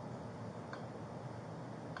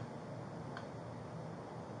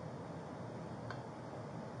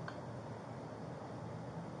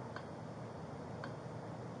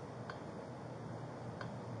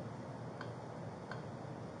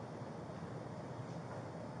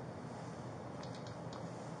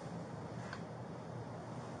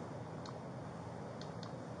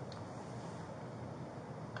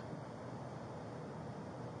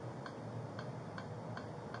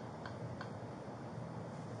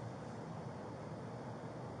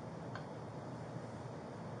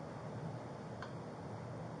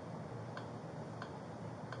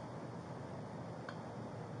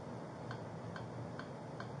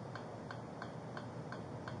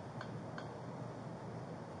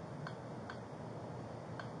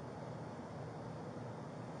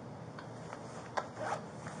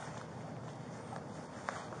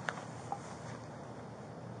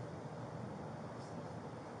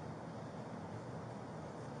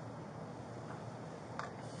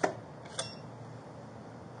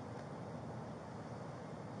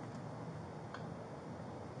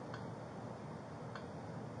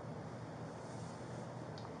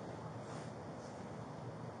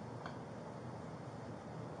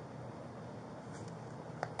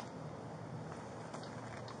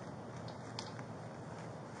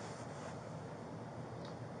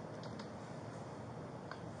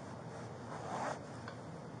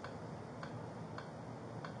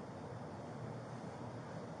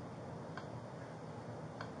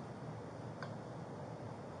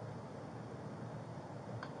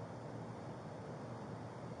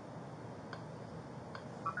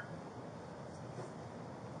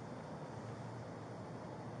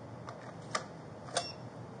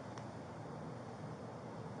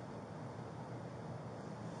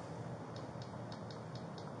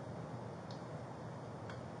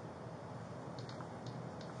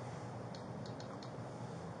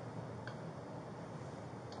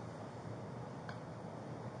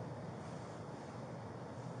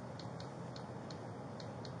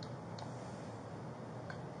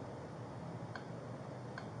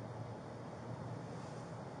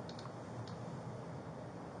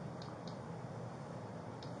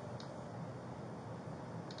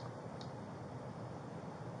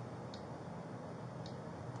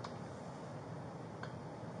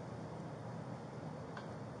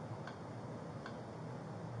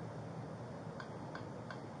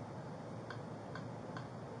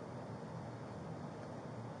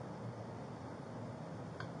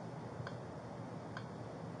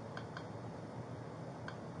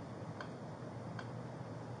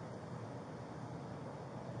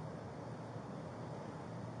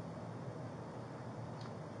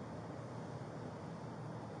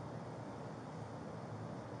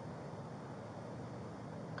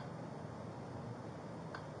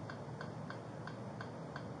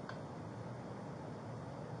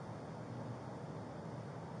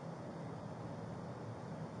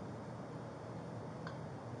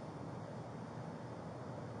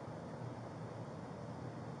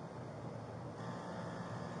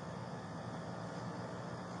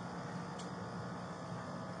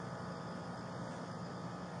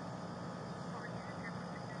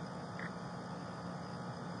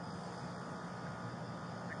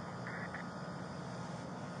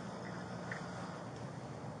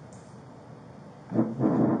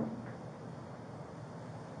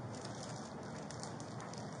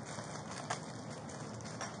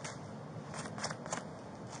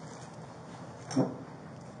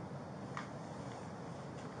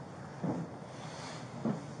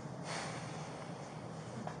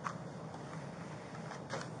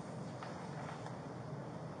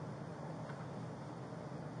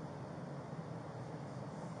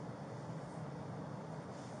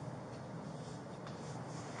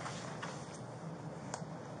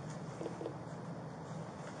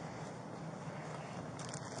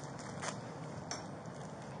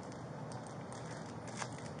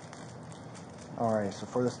 Alright, so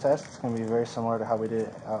for this test, it's going to be very similar to how we did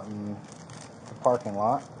it out in the parking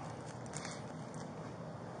lot.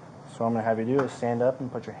 So what I'm going to have you do is stand up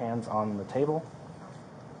and put your hands on the table.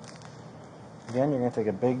 Again, you're going to take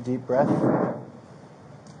a big deep breath,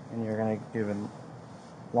 and you're going to give a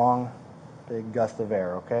long, big gust of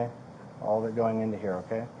air, okay? All of it going into here,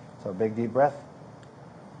 okay? So big deep breath,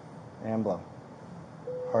 and blow.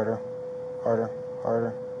 Harder, harder,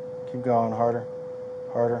 harder. Keep going, harder,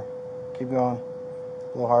 harder. Keep going.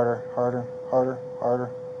 Blow harder, harder, harder,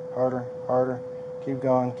 harder, harder, harder. Keep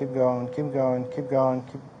going, keep going, keep going, keep going,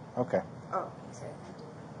 keep... Okay. Oh, sorry.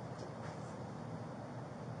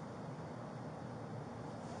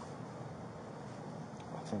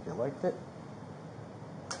 I think you liked it.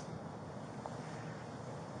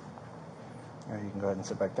 Now you can go ahead and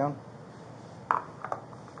sit back down.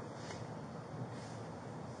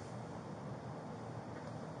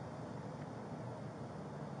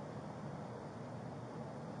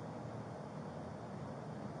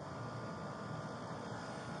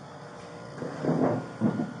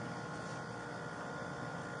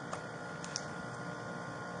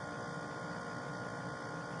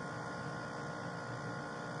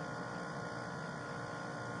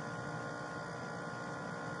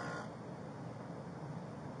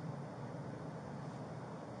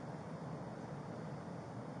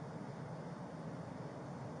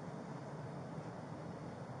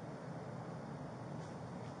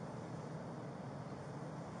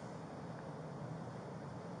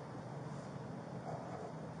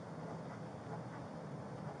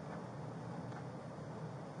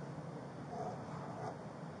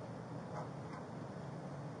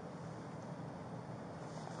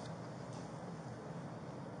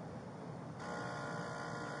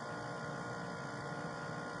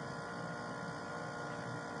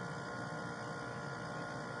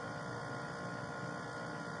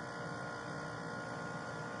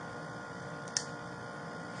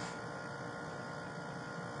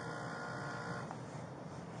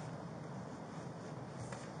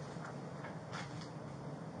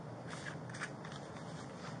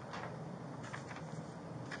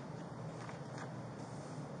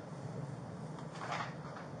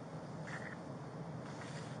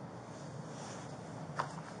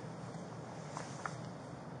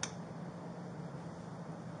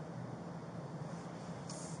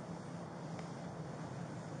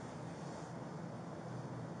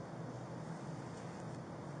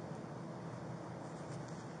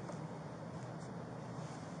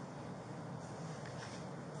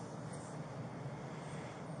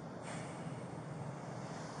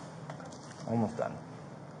 Almost done.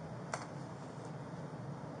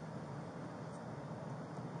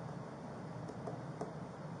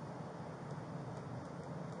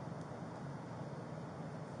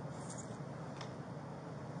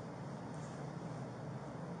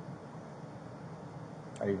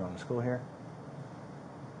 Are you going to school here?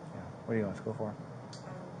 Yeah. What are you going to school for?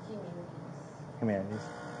 Humanities. Humanities.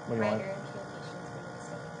 What do you want? Minor in communications and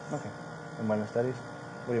studies. Okay. And minor studies?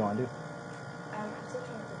 What do you want to do? I'm still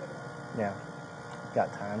trying to figure it out. Yeah.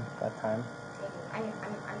 Got time. Got time. I'm graduating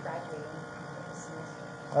after this semester.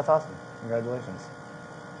 That's awesome. Congratulations.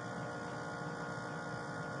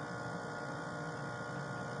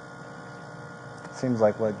 Seems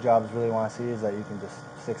like what jobs really want to see is that you can just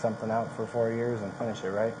stick something out for 4 years and finish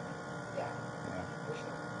it, right? Yeah. Yeah. For sure.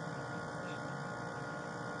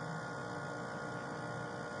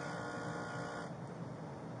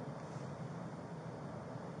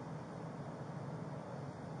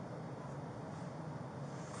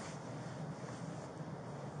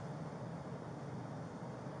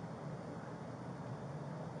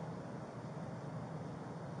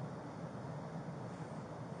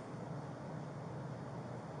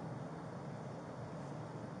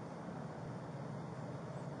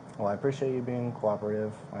 Well, I appreciate you being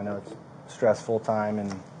cooperative. I know it's a stressful time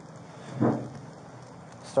and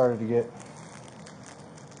started to get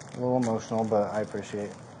a little emotional, but I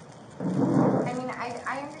appreciate it. I mean,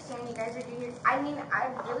 I understand you guys are doing your... I mean,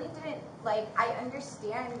 I really didn't, like, I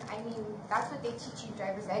understand. I mean, that's what they teach you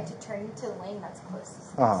driver's ed, to turn into the lane that's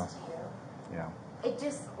closest to you. Yeah. It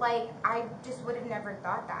just, like, I just would have never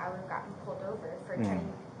thought that I would have gotten pulled over for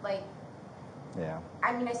turning, like... Yeah.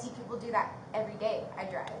 I mean, I see people do that every day. I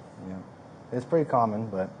drive. Yeah. It's pretty common,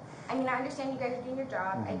 but... I mean, I understand you guys are doing your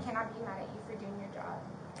job. I cannot be mad at you for doing your job.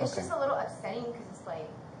 It's Okay. just a little upsetting because it's like...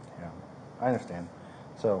 Yeah, I understand.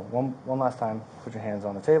 So, one last time, put your hands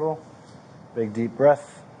on the table. Big deep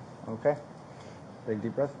breath. Okay? Big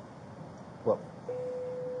deep breath. Whoa.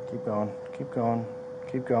 Keep going, keep going,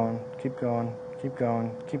 keep going, keep going, keep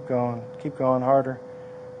going, keep going, keep going harder.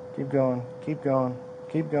 Keep going, keep going,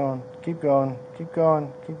 Keep going. Keep going. Keep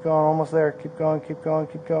going. Keep going. Almost there. Keep going. Keep going.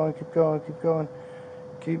 Keep going. Keep going. Keep going.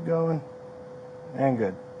 Keep going. And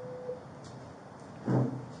good.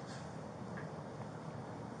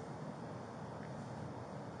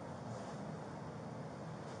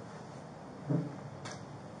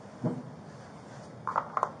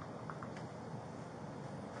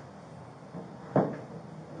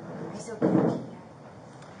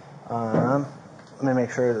 Let me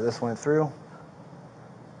make sure that this went through.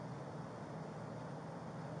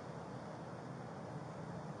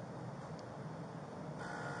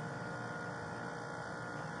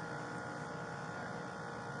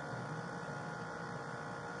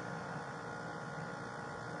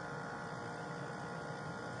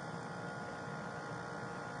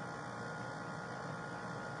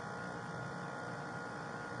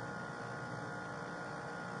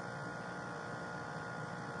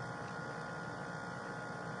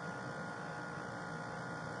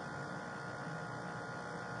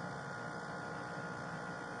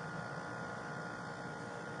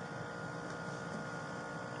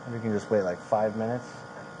 We can just wait like 5 minutes,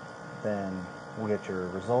 then we'll get your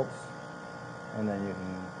results, and then you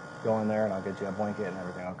can go in there and I'll get you a blanket and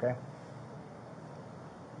everything, okay?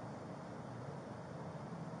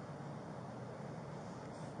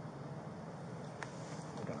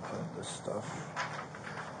 We're gonna put this stuff.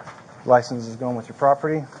 License is going with your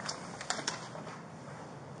property.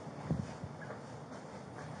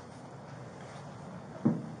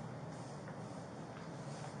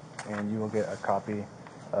 And you will get a copy.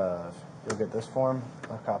 You'll get this form,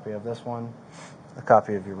 a copy of this one, a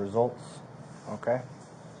copy of your results, okay?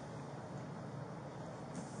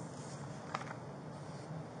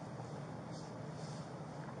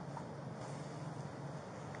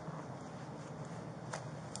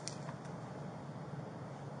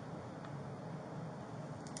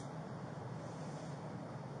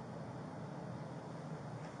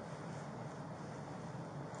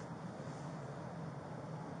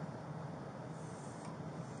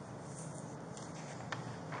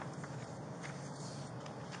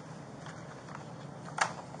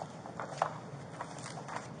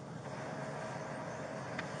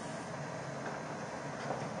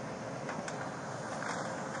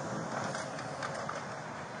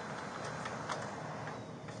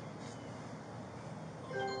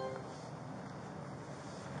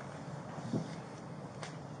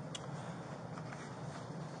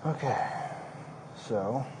 Okay,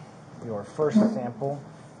 so your first sample,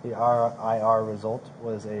 the RIR result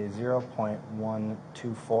was a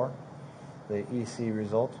 0.124. The EC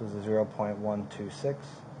result was a 0.126.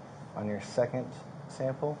 On your second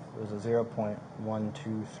sample, it was a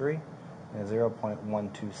 0.123 and a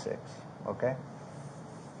 0.126, okay?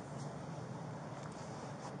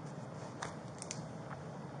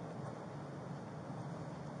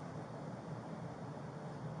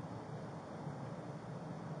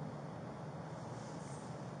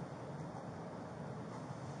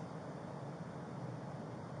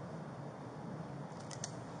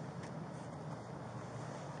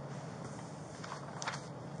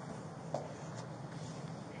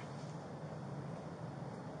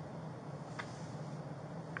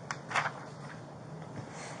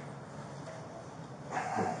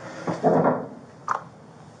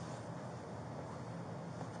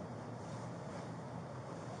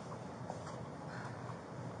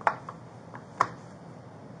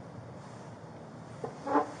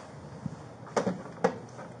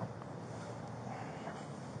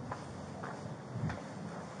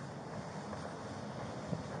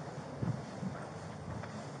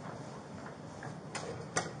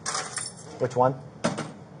 Which one?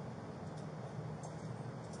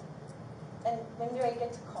 And when do I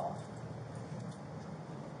get to call?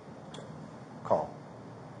 Call.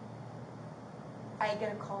 I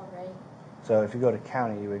get a call, right? So if you go to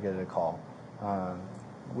county, you would get a call.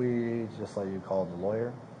 We just let you call the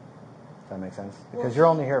lawyer. Does that make sense? Because Well, you're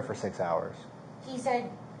only here for 6 hours. He said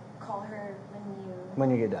call her When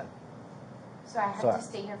you get done. So I have to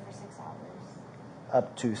stay here for 6 hours.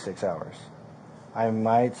 Up to 6 hours. I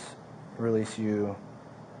might release you.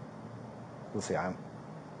 Let's see. I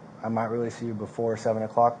might release you before 7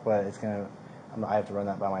 o'clock, but it's gonna. I have to run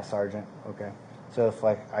that by my sergeant. Okay. So if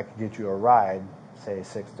like I could get you a ride, say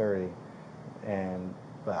 6:30,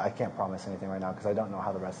 but I can't promise anything right now because I don't know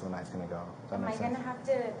how the rest of the night's gonna go. Am I gonna have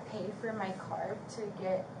to pay for my car to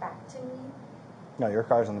get back to me? No, your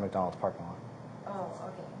car's in the McDonald's parking lot. Oh,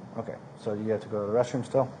 okay. Okay. So you have to go to the restroom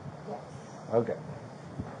still? Yes. Okay.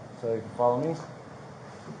 So you can follow me.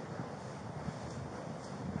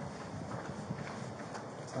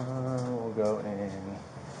 We'll go in.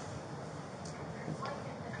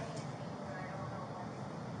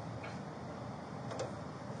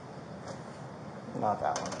 Not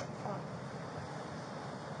that one.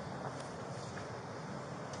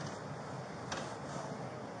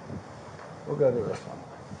 We'll go to this one.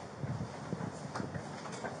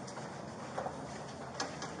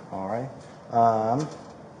 All right.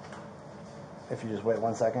 If you just wait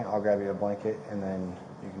 1 second, I'll grab you a blanket, and then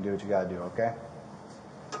you can do what you gotta do, okay?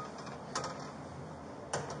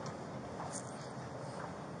 Is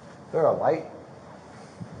there a light?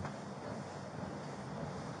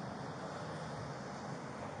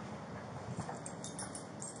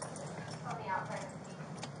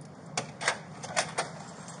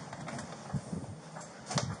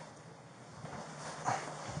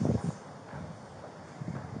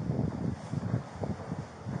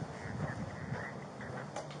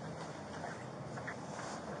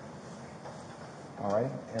 All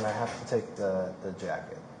right, and I have to take the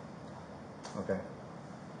jacket. Okay.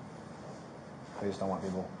 I just don't want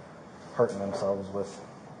people hurting themselves with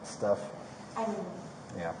stuff.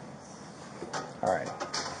 Yeah. All right.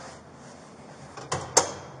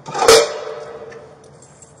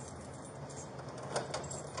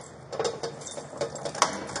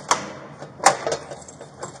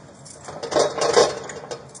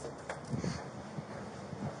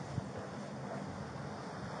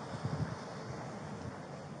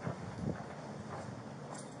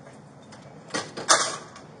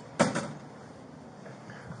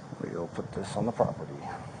 We'll put this on the property.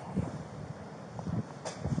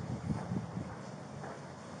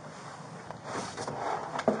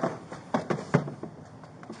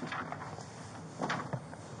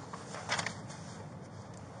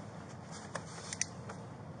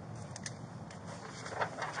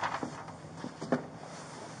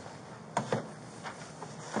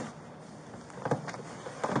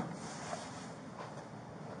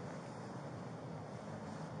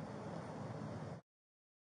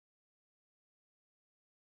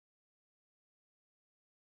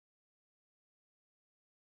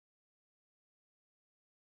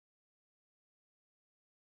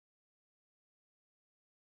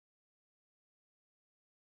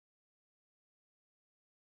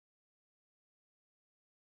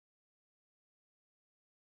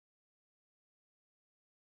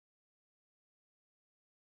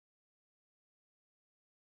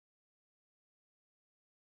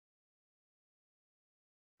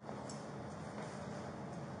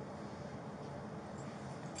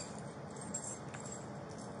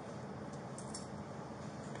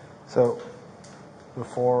 So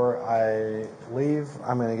before I leave,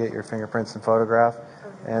 I'm going to get your fingerprints and photograph,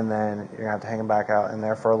 and then you're going to have to hang them back out in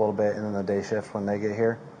there for a little bit, and then the day shift, when they get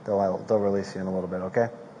here, they'll release you in a little bit, okay?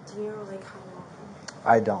 Do you know, like, how long?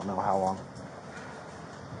 I don't know how long.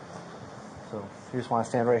 So you just want to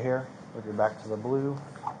stand right here with your back to the blue.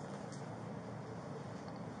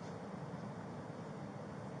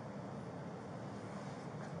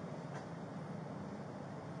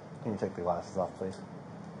 Can you take the glasses off, please?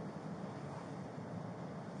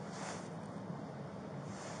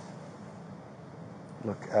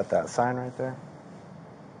 Look at that sign right there.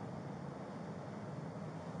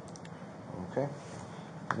 Okay.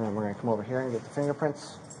 And then we're going to come over here and get the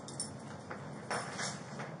fingerprints.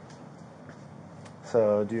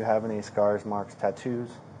 So, do you have any scars, marks, tattoos?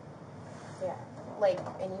 Yeah. Like,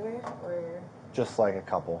 anywhere? Or? Just like a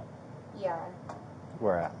couple. Yeah.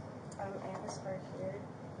 Where at? I have a scar here.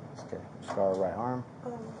 Okay. Scar right arm.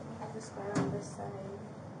 I have a scar on this side.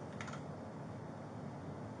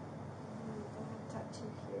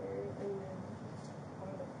 Tattoo here, and then on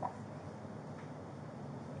the back.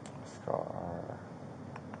 Scar.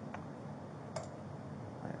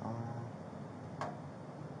 Right arm.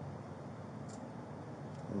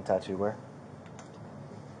 And tattoo where?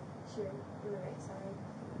 Here, on the right side.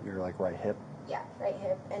 Your like right hip? Yeah, right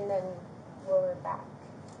hip, and then lower back.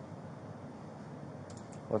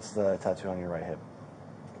 What's the tattoo on your right hip?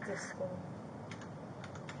 It's a skull.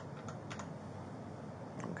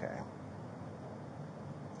 Okay.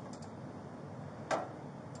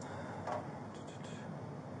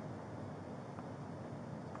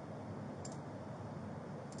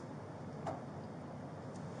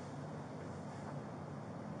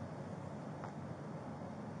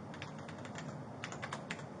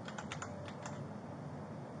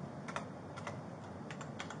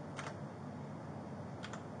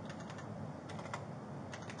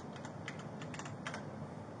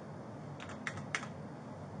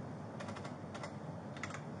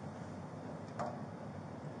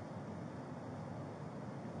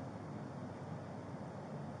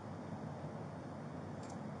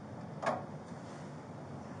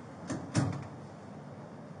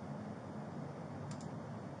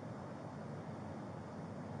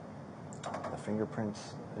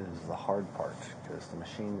 fingerprints is the hard part because the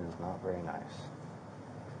machine is not very nice.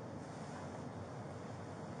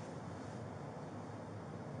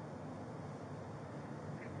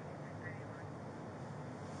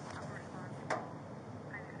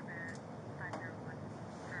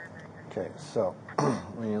 Okay, so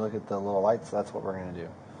when you look at the little lights, that's what we're going to do.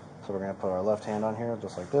 So we're going to put our left hand on here,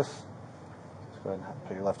 just like this. Just go ahead and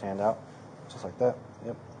put your left hand out, just like that.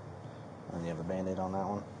 Yep. And you have a Band-Aid on that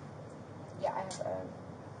one? Yeah, I have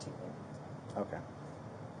a tube. Okay.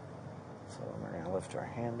 So we're going to lift our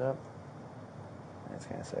hand up, and it's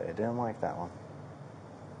going to say, I didn't like that one.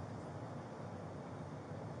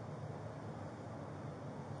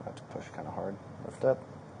 I have to push kind of hard. Lift up.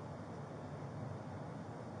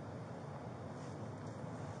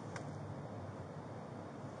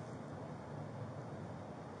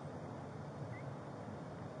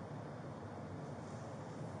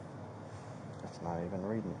 It's not even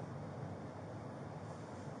reading.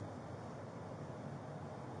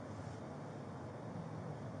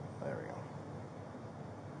 There we go.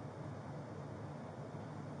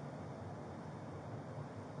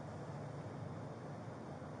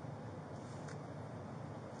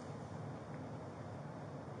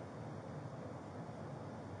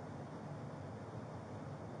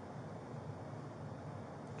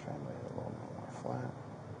 Try and make it a little bit more flat.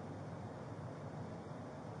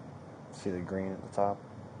 See the green at the top?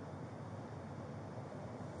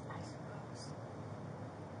 I suppose.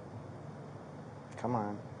 Come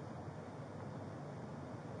on.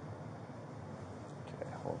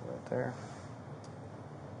 Okay, hold it right there.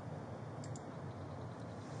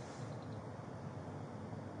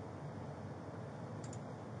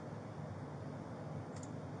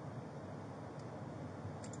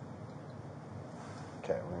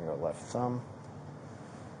 Okay, we're going to go left thumb.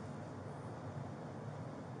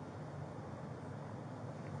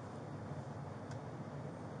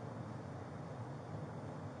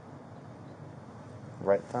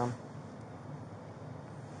 Right thumb.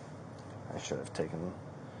 I should have taken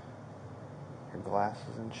your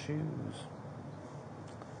glasses and shoes.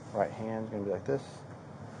 Right hand's going to be like this.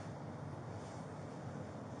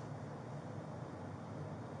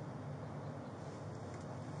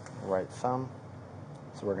 Right thumb.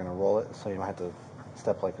 So we're going to roll it, so you might have to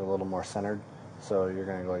step like a little more centered. So you're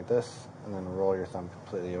going to go like this, and then roll your thumb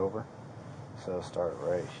completely over. So start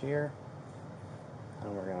right here,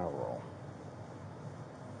 and we're going to roll.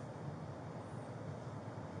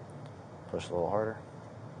 Push a little harder.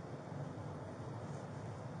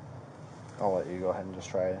 I'll let you go ahead and just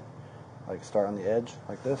try it. Like start on the edge,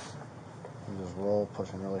 like this, and just roll,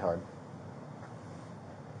 pushing really hard.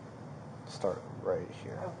 Start right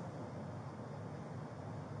here.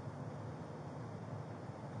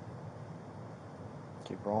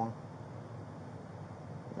 Keep rolling.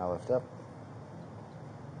 Now lift up.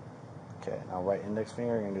 Okay, now right index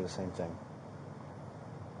finger, you're going to do the same thing.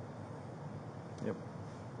 Yep.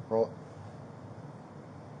 Roll it.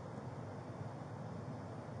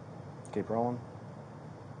 Keep rolling.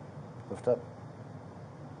 Lift up.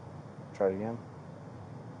 Try it again.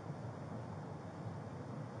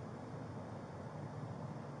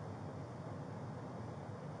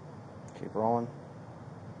 Keep rolling.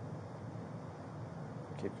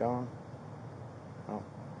 Keep going. Oh.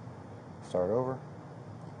 Start over.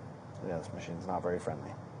 Yeah, this machine's not very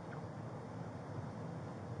friendly.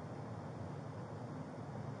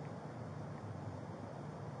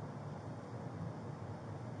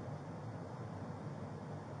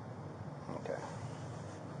 Okay.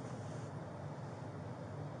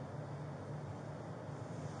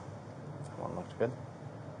 That one looked good.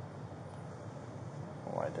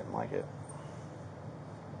 Oh, I didn't like it.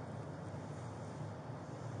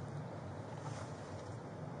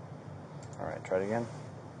 Alright, try it again.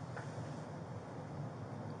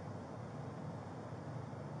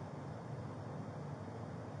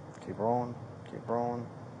 Keep rolling, keep rolling,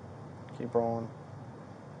 keep rolling.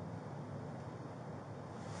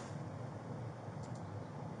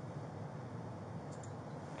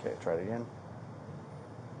 Okay, try it again.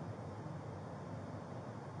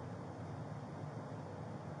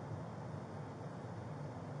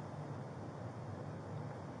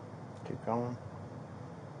 Keep going.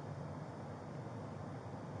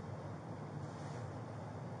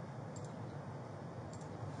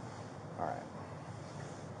 All right.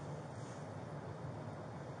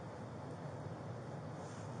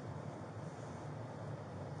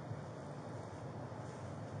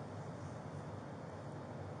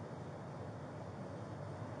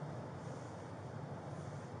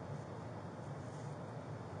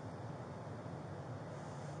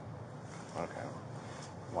 Okay.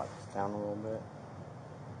 Wipe this down a little bit. All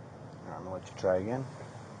right, I'm gonna let you try again.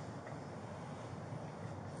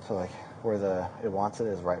 So like where it wants it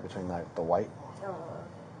is right between the white.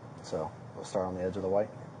 So we'll start on the edge of the white.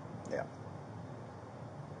 Yeah.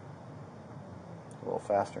 A little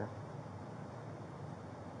faster.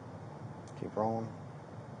 Keep rolling.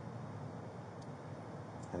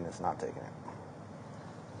 And it's not taking it.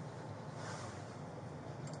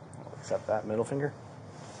 We'll accept that. Middle finger.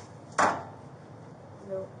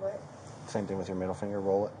 No, what? Same thing with your middle finger.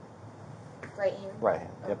 Roll it. Right hand? Right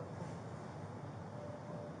hand. Yep.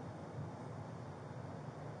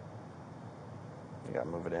 You gotta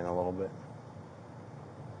move it in a little bit.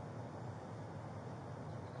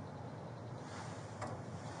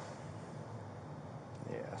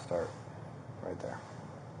 Yeah, start right there.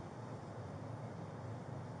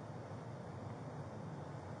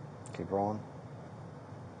 Keep rolling.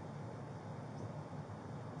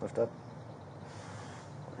 Lift up.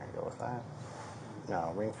 We're gonna go with that.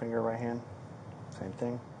 Now, ring finger, right hand. Same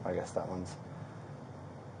thing. I guess that one's...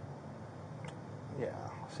 Yeah,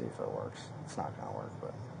 see if it works. It's not gonna work,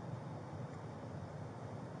 but...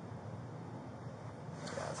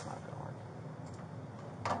 Yeah, it's not gonna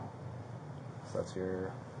work. So that's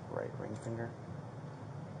your right ring finger.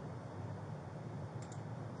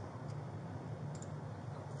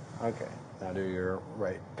 Okay, now do your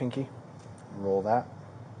right pinky. Roll that.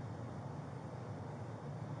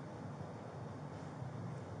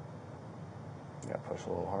 You gotta push a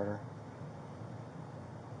little harder.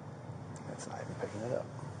 It's not even picking it up.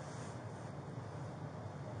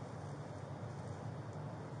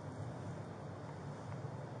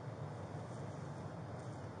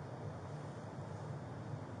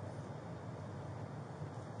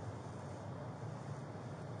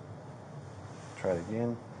 Try it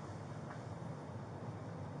again.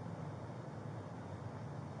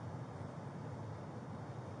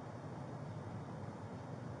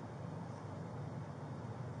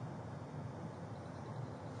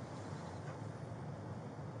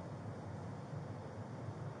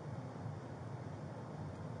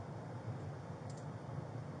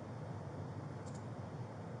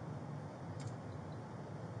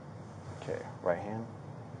 Okay, right hand.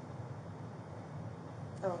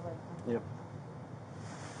 Oh, right hand. Yep.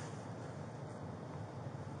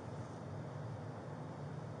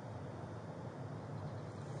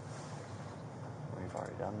 We've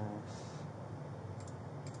already done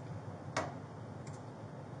this.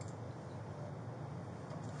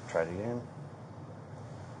 Try it again.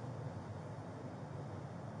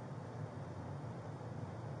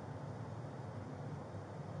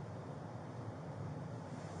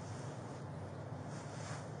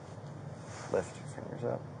 Lift your fingers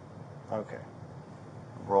up. Okay.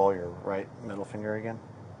 Roll your right middle finger again.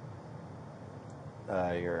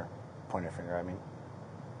 Your pointer finger, I mean.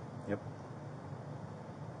 Yep.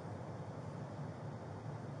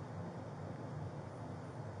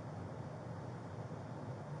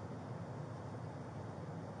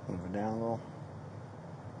 Move it down a little.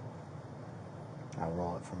 I'll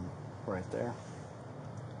roll it from right there.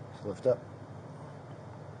 Just lift up.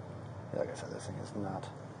 Like I said, this thing is not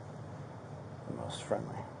the most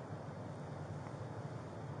friendly.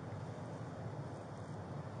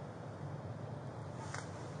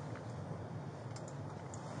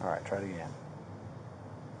 All right, try it again.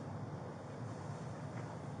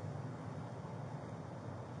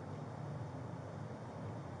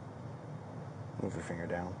 Move your finger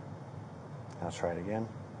down. Now let's try it again.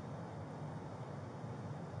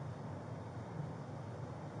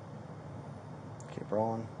 Keep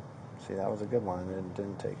rolling. See, that was a good one, and it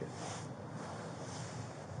didn't take it.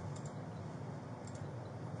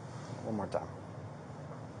 One more time.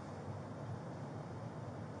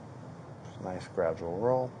 Just a nice gradual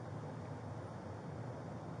roll.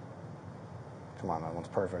 Come on, that one's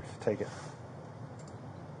perfect. Take it.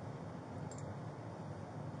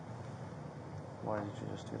 Why did you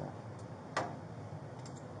just do that?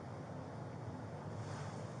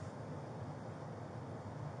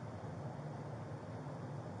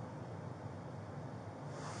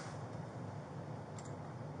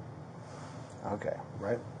 Okay,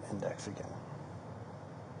 right index again.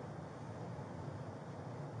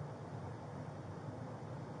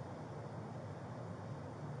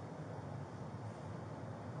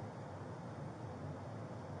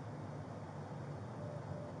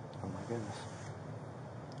 Oh my goodness.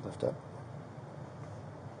 Lift up.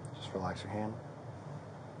 Just relax your hand.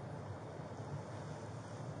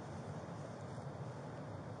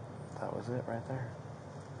 That was it right there.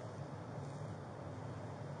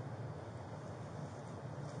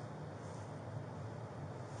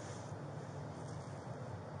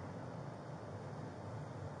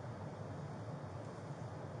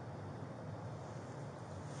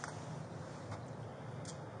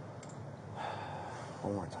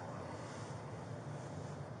 One more time.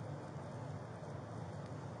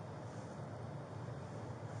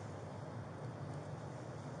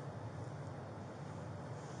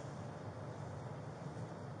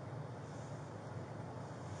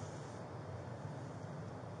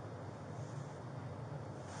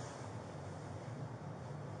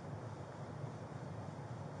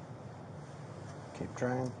 Keep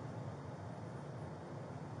trying.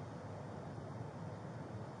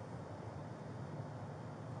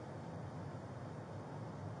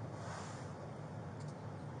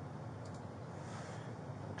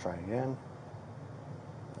 Try again.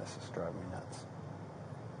 This is driving me nuts.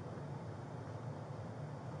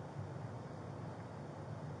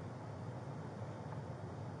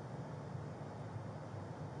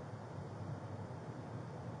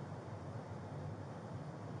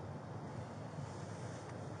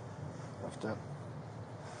 Lift up.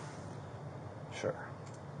 Sure.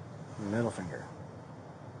 Middle finger.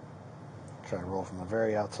 Try to roll from the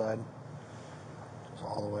very outside, just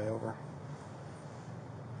all the way over.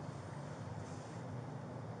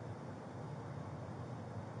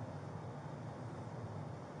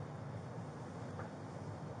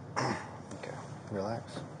 Okay,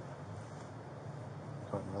 relax.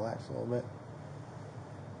 Go ahead and relax a little bit.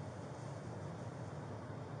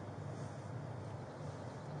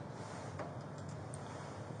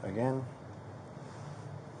 Again.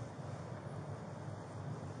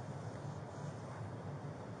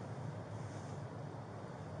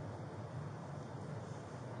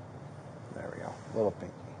 There we go. Little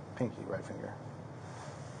pinky, right finger.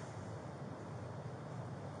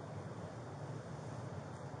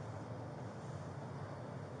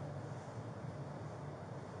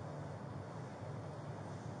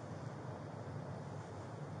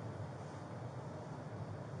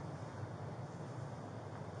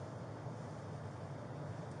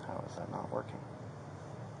 How is that not working?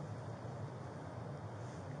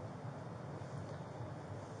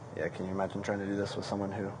 Yeah, can you imagine trying to do this with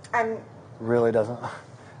someone who really doesn't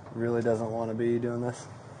want to be doing this?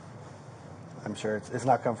 I'm sure it's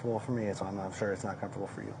not comfortable for me, so I'm sure it's not comfortable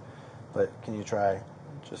for you. But can you try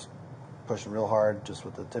just pushing real hard, just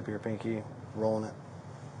with the tip of your pinky, rolling it?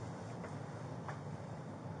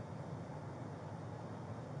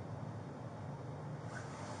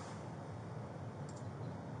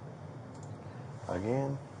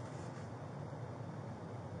 Again.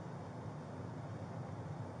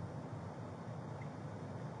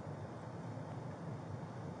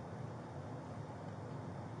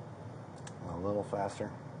 A little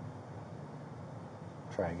faster.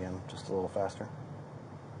 Try again, just a little faster.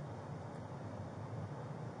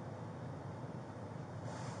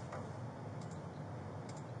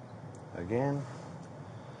 Again.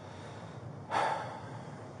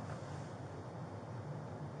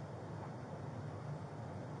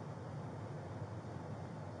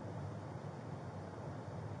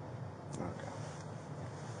 Okay.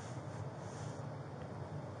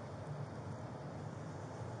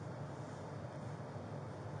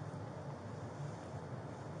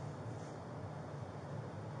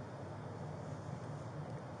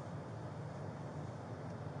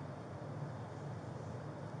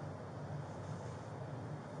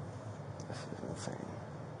 This is insane.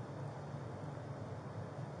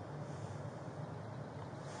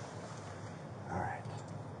 All right.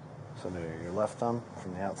 So do your left thumb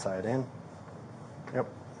from the outside in. Yep.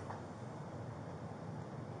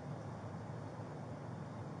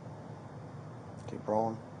 Keep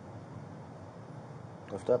rolling.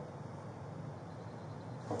 Lift up.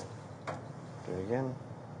 Do it again.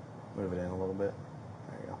 Move it in a little bit.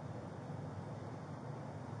 There you go.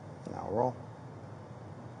 Now roll.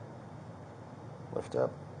 Lift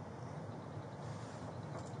up.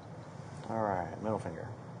 All right, middle finger.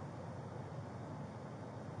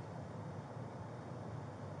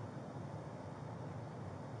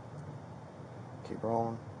 Keep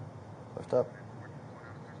rolling. Lift up.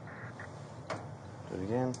 Do it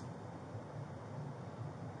again.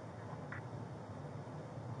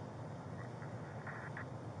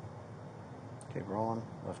 Keep rolling.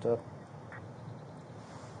 Lift up.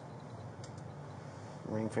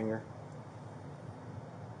 Ring finger.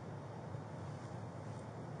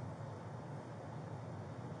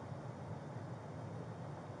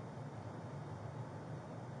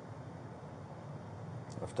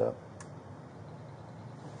 Lift up.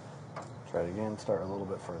 Try it again. Start a little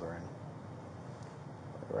bit further in.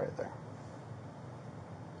 Right there.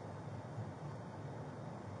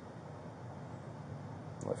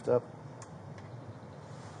 Lift up.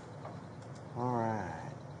 All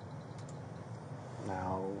right.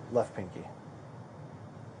 Now left pinky.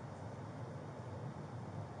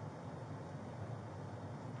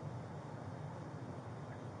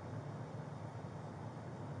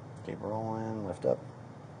 Keep rolling, lift up.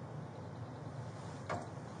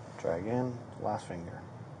 Try again, last finger.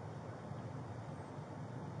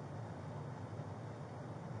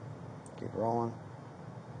 Keep rolling,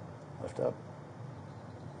 lift up.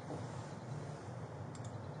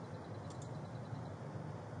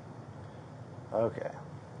 Okay.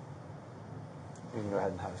 You can go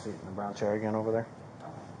ahead and have a seat in the brown chair again over there.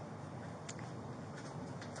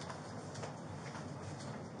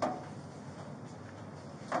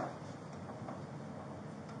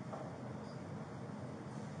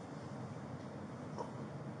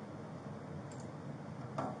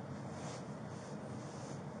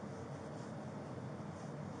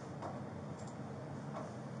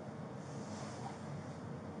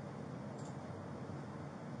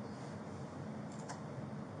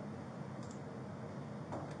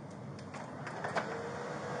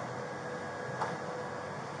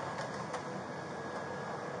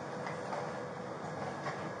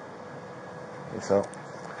 So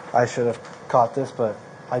I should have caught this, but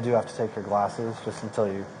I do have to take your glasses just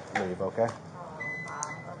until you leave, okay?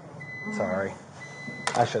 Sorry.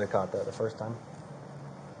 I should have caught that the first time.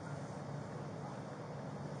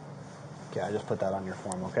 Okay, I just put that on your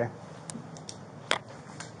form, okay?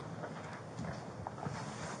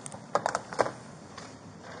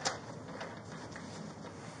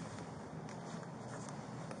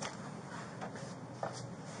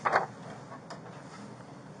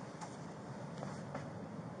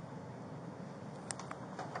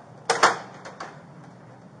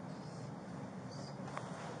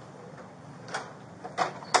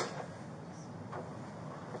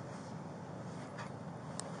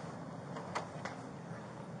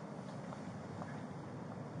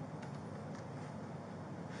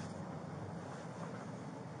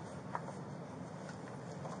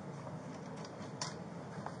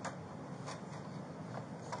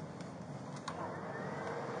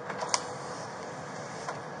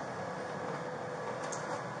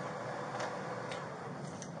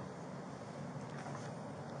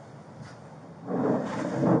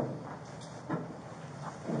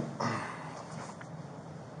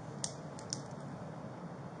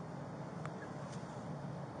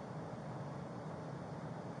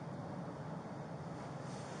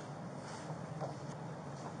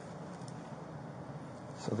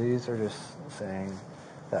 So these are just saying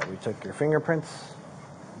that we took your fingerprints.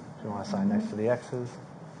 If you want to sign next to the X's.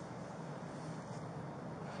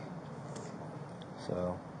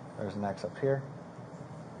 So there's an X up here.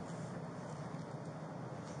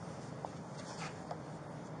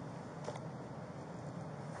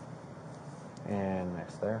 And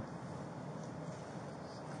next there.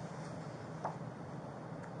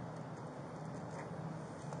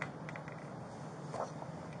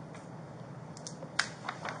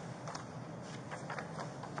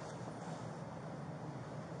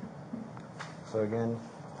 So again,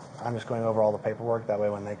 I'm just going over all the paperwork. That way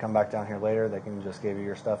when they come back down here later, they can just give you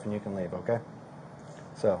your stuff and you can leave, okay?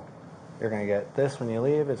 So you're going to get this when you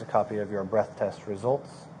leave. It's a copy of your breath test results.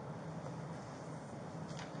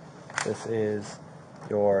 This is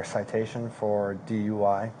your citation for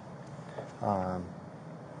DUI. It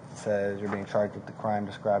says you're being charged with the crime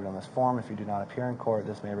described on this form. If you do not appear in court,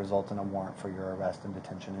 this may result in a warrant for your arrest and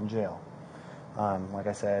detention in jail. Like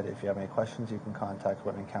I said, if you have any questions, you can contact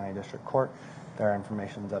Whitman County District Court. Their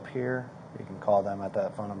information's up here. You can call them at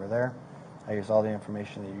that phone number there. I use all the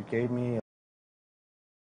information that you gave me.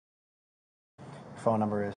 Phone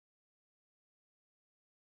number is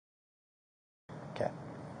okay.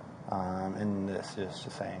 And this is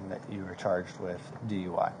just saying that you were charged with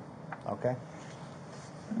DUI. Okay?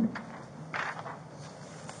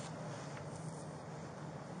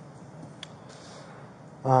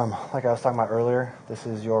 Like I was talking about earlier, this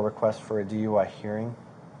is your request for a DUI hearing.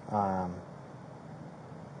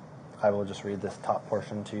 I will just read this top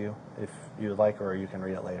portion to you if you would like, or you can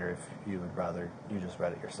read it later if you would rather you just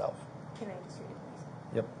read it yourself. Can I just read it,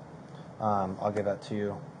 please? Yep. I'll give that to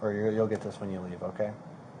you, or you'll get this when you leave, okay?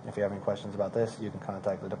 If you have any questions about this, you can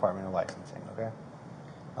contact the Department of Licensing, okay?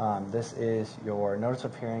 This is your notice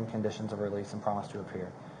of hearing, conditions of release, and promise to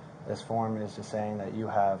appear. This form is just saying that you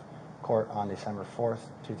have court on December 4th,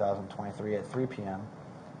 2023 at 3 p.m.,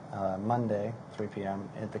 Monday, 3 p.m.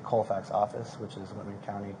 at the Colfax office, which is Whitman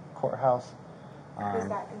County Courthouse. Is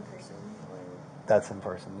that in person? Or? That's in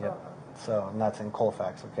person, yep. Oh, okay. So, and that's in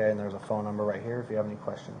Colfax, okay? And there's a phone number right here if you have any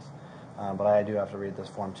questions. But I do have to read this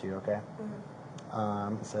form to you, okay?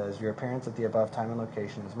 Mm-hmm. It says, your appearance at the above time and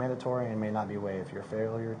location is mandatory and may not be waived. Your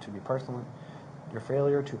failure to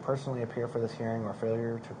personally appear for this hearing or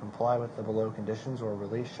failure to comply with the below conditions or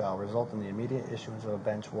release shall result in the immediate issuance of a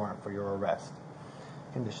bench warrant for your arrest.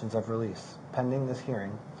 Conditions of release. Pending this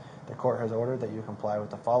hearing, The court has ordered that you comply with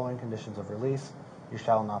the following conditions of release. You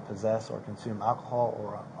shall not possess or consume alcohol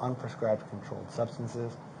or unprescribed controlled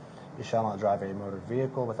substances. You shall not drive a motor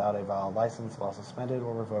vehicle without a valid license while suspended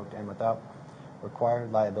or revoked and without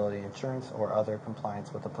required liability insurance or other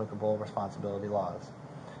compliance with applicable responsibility laws.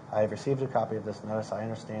 I have received a copy of this notice. I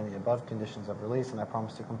understand the above conditions of release, and I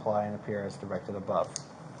promise to comply and appear as directed above.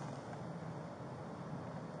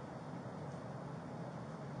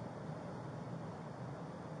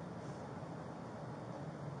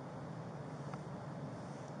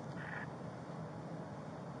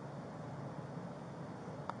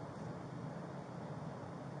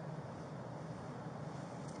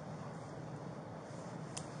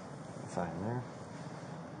 Sign there.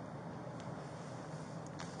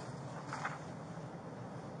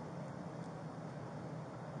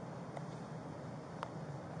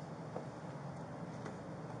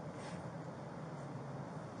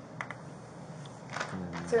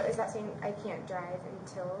 So is that saying I can't drive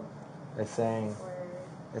until? It's saying, Or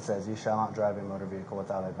it says, you shall not drive a motor vehicle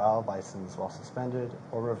without a valid license while suspended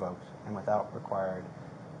or revoked and without required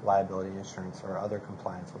liability insurance or other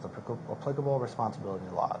compliance with applicable responsibility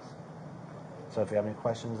laws. So if you have any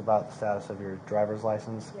questions about the status of your driver's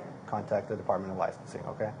license, Yeah. contact the Department of Licensing,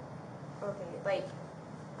 okay? okay, like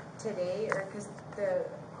today, or because the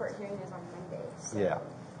court hearing is on Monday. So, Yeah. Okay.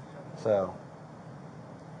 So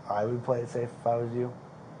I would play it safe if I was you.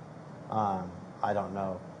 I don't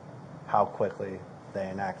know how quickly they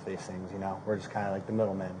enact these things, you know? We're just kind of like the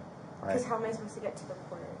middlemen, right? Because how am I supposed to get to the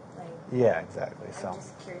court? Like, Yeah, exactly. I'm So,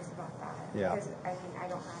 just curious about that. Yeah. Because I mean, I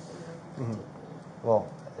don't have the Mhm. Well,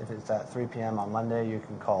 if it's at 3 p.m. on Monday, you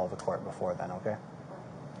can call the court before then, okay?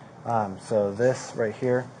 So this right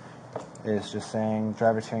here is just saying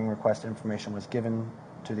driver's hearing request information was given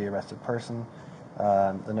to the arrested person.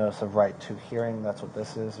 The notice of right to hearing, that's what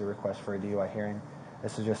this is, a request for a DUI hearing.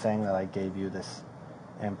 This is just saying that I gave you this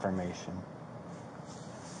information.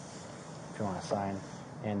 If you want to sign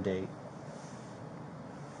and date.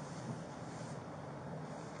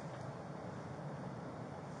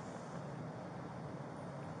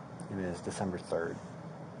 It is December 3rd.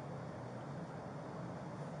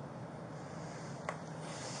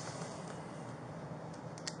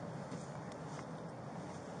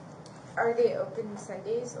 Are they open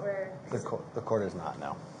Sundays or The court is not,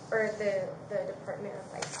 no. or the Department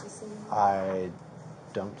of Licensing? I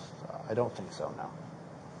don't think so, no.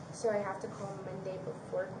 So I have to call Monday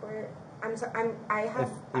before court. I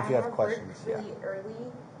have If you have questions, work really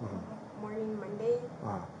early morning Monday.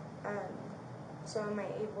 Uh-huh. So I'm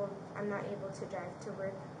not able to drive to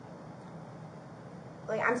work.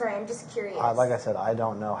 Like, I'm sorry, I'm just curious. Like I said, I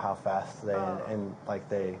don't know how fast they and like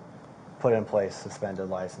they put in place suspended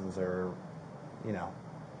license, or you know,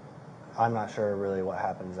 I'm not sure really what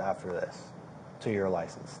happens after this to your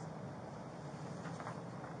license.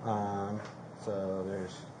 So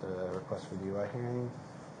there's the request for DUI hearing,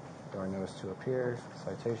 your notice to appear,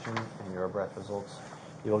 citation, and your breath results.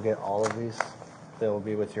 You will get all of these. They will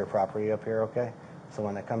be with your property up here, okay? So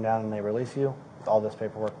when they come down and they release you, all this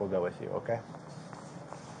paperwork will go with you, okay?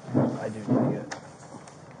 I do need to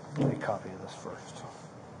get a copy of this first.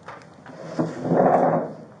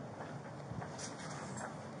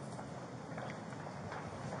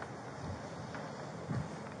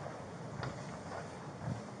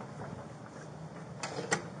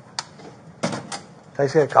 Can I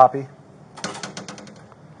just get a copy?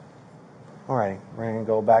 Alrighty, we're gonna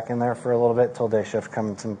go back in there for a little bit till day shift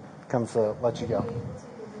comes to let you go.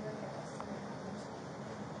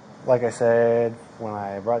 Like I said, when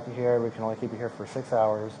I brought you here, we can only keep you here for 6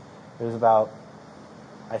 hours. It was about,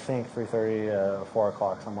 I think, 3:30 to 4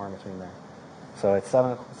 o'clock, somewhere in between there. So it's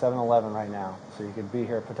 7:11 right now, so you could be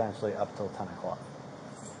here potentially up till 10 o'clock.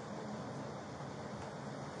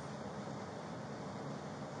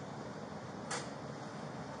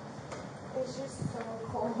 It's just so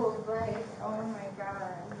cold, like, oh my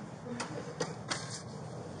god.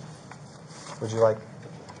 Would you like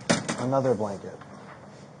another blanket?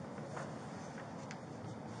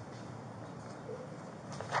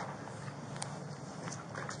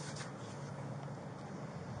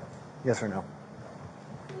 Yes or no?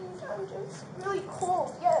 Please, I'm just really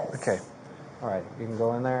cold, yes. Okay. All right, you can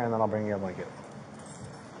go in there and then I'll bring you a blanket.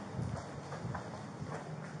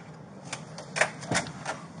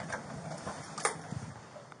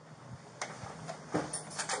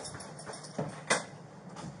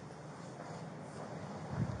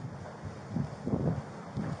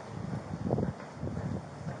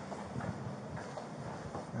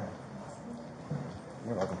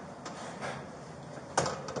 You're welcome.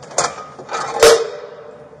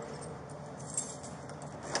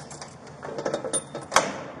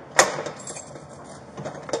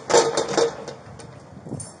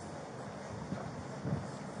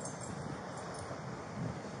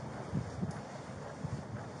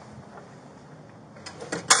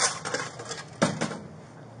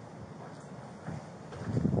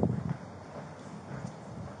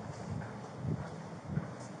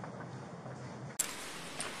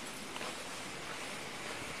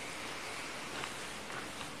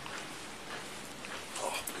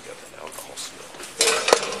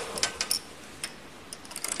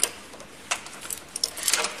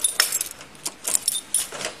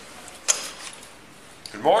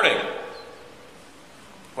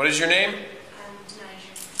 What is your name?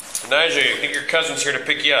 Danaijah. I think your cousin's here to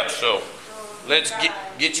pick you up, so let's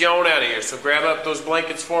get you on out of here. So grab up those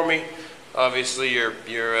blankets for me. Obviously your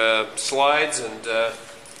slides, and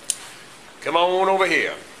come on over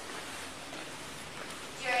here.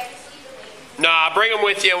 Nah, bring them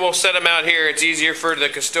with you and we'll set them out here. It's easier for the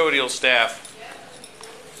custodial staff.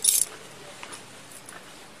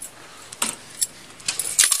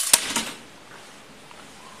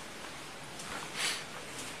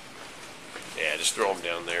 Yeah, just throw them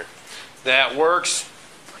down there. That works.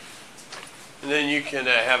 And then you can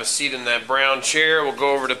have a seat in that brown chair. We'll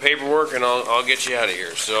go over the paperwork and I'll get you out of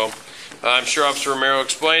here. So I'm sure Officer Romero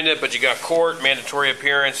explained it, but you got court, mandatory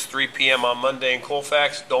appearance, 3 p.m. on Monday in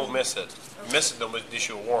Colfax. Don't miss it. If you miss it, they'll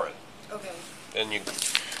issue a warrant. Okay. Then you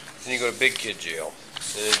go to big kid jail.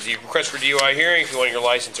 And the request for DUI hearing, if you want your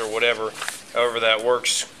license or whatever, however that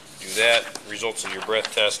works, do that. Results in your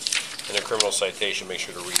breath test and a criminal citation. Make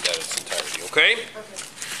sure to read that in its entirety. Okay?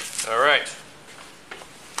 Okay. All right.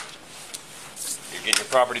 You're getting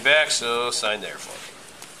your property back, so sign there for me.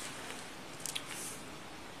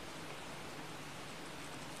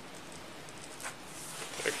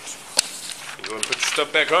 You go and put your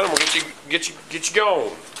stuff back on, and we'll get you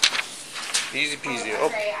going. Easy peasy.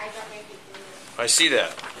 Oh, I see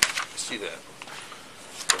that. I see that.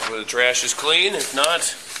 Hopefully the trash is clean. If not,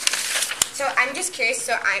 So I'm just curious.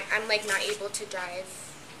 So I'm like not able to drive,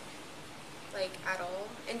 like at all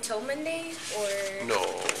until Monday, or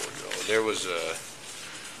no. There was a.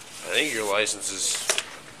 I think your license is.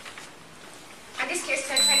 I'm just curious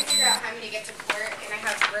because I'm trying to figure out how I'm gonna get to court, and I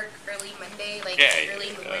have work early Monday, like early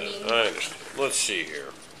in the morning. I understand. Let's see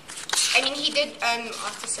here. I mean, he did,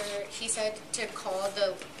 officer, he said to call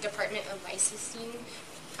the Department of Licensing,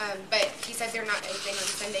 but he said they're not open on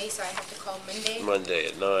Sunday, so I have to call Monday. Monday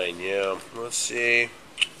at 9, yeah. Let's see.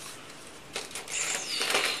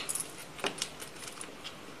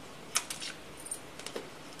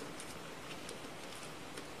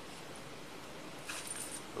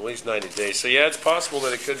 At least 90 days. So yeah, it's possible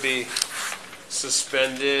that it could be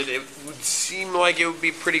suspended. It would seem like it would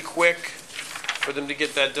be pretty quick for them to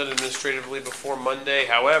get that done administratively before Monday.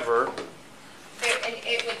 However,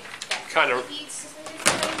 It would kind of be suspended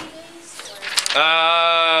for 90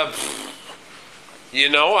 days? you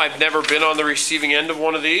know, I've never been on the receiving end of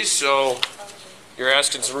one of these, so you're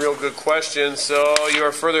asking some real good questions. So you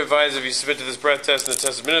are further advised, if you submit to this breath test and the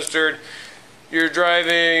test administered, your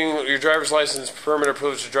driver's license, permit, or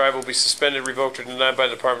privilege to drive will be suspended, revoked, or denied by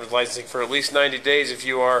the Department of Licensing for at least 90 days if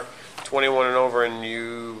you are 21 and over and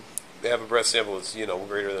you have a breath sample that's,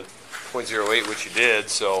 greater than 0.08, which you did.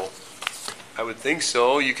 So I would think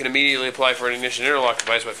so. You can immediately apply for an ignition interlock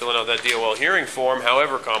device by filling out that DOL hearing form.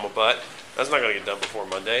 However, but that's not going to get done before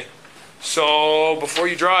Monday. So before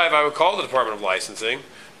you drive, I would call the Department of Licensing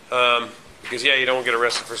because, yeah, you don't get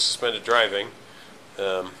arrested for suspended driving.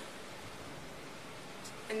 And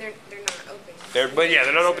they're not open.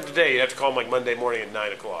 They're not open today. You have to call them like Monday morning at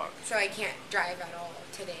 9 o'clock. So I can't drive at all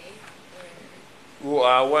today?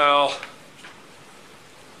 Well,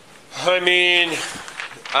 I mean,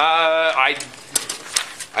 I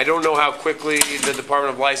don't know how quickly the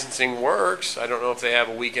Department of Licensing works. I don't know if they have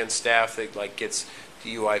a weekend staff that gets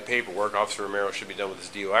DUI paperwork. Officer Romero should be done with his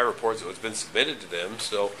DUI report, so it's been submitted to them.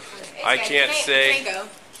 So I can't say. Can I go?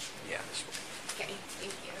 Yeah, this way. Okay,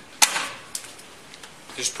 thank you.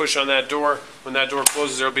 Just push on that door. When that door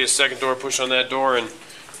closes, there'll be a second door. Push on that door and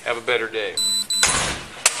have a better day.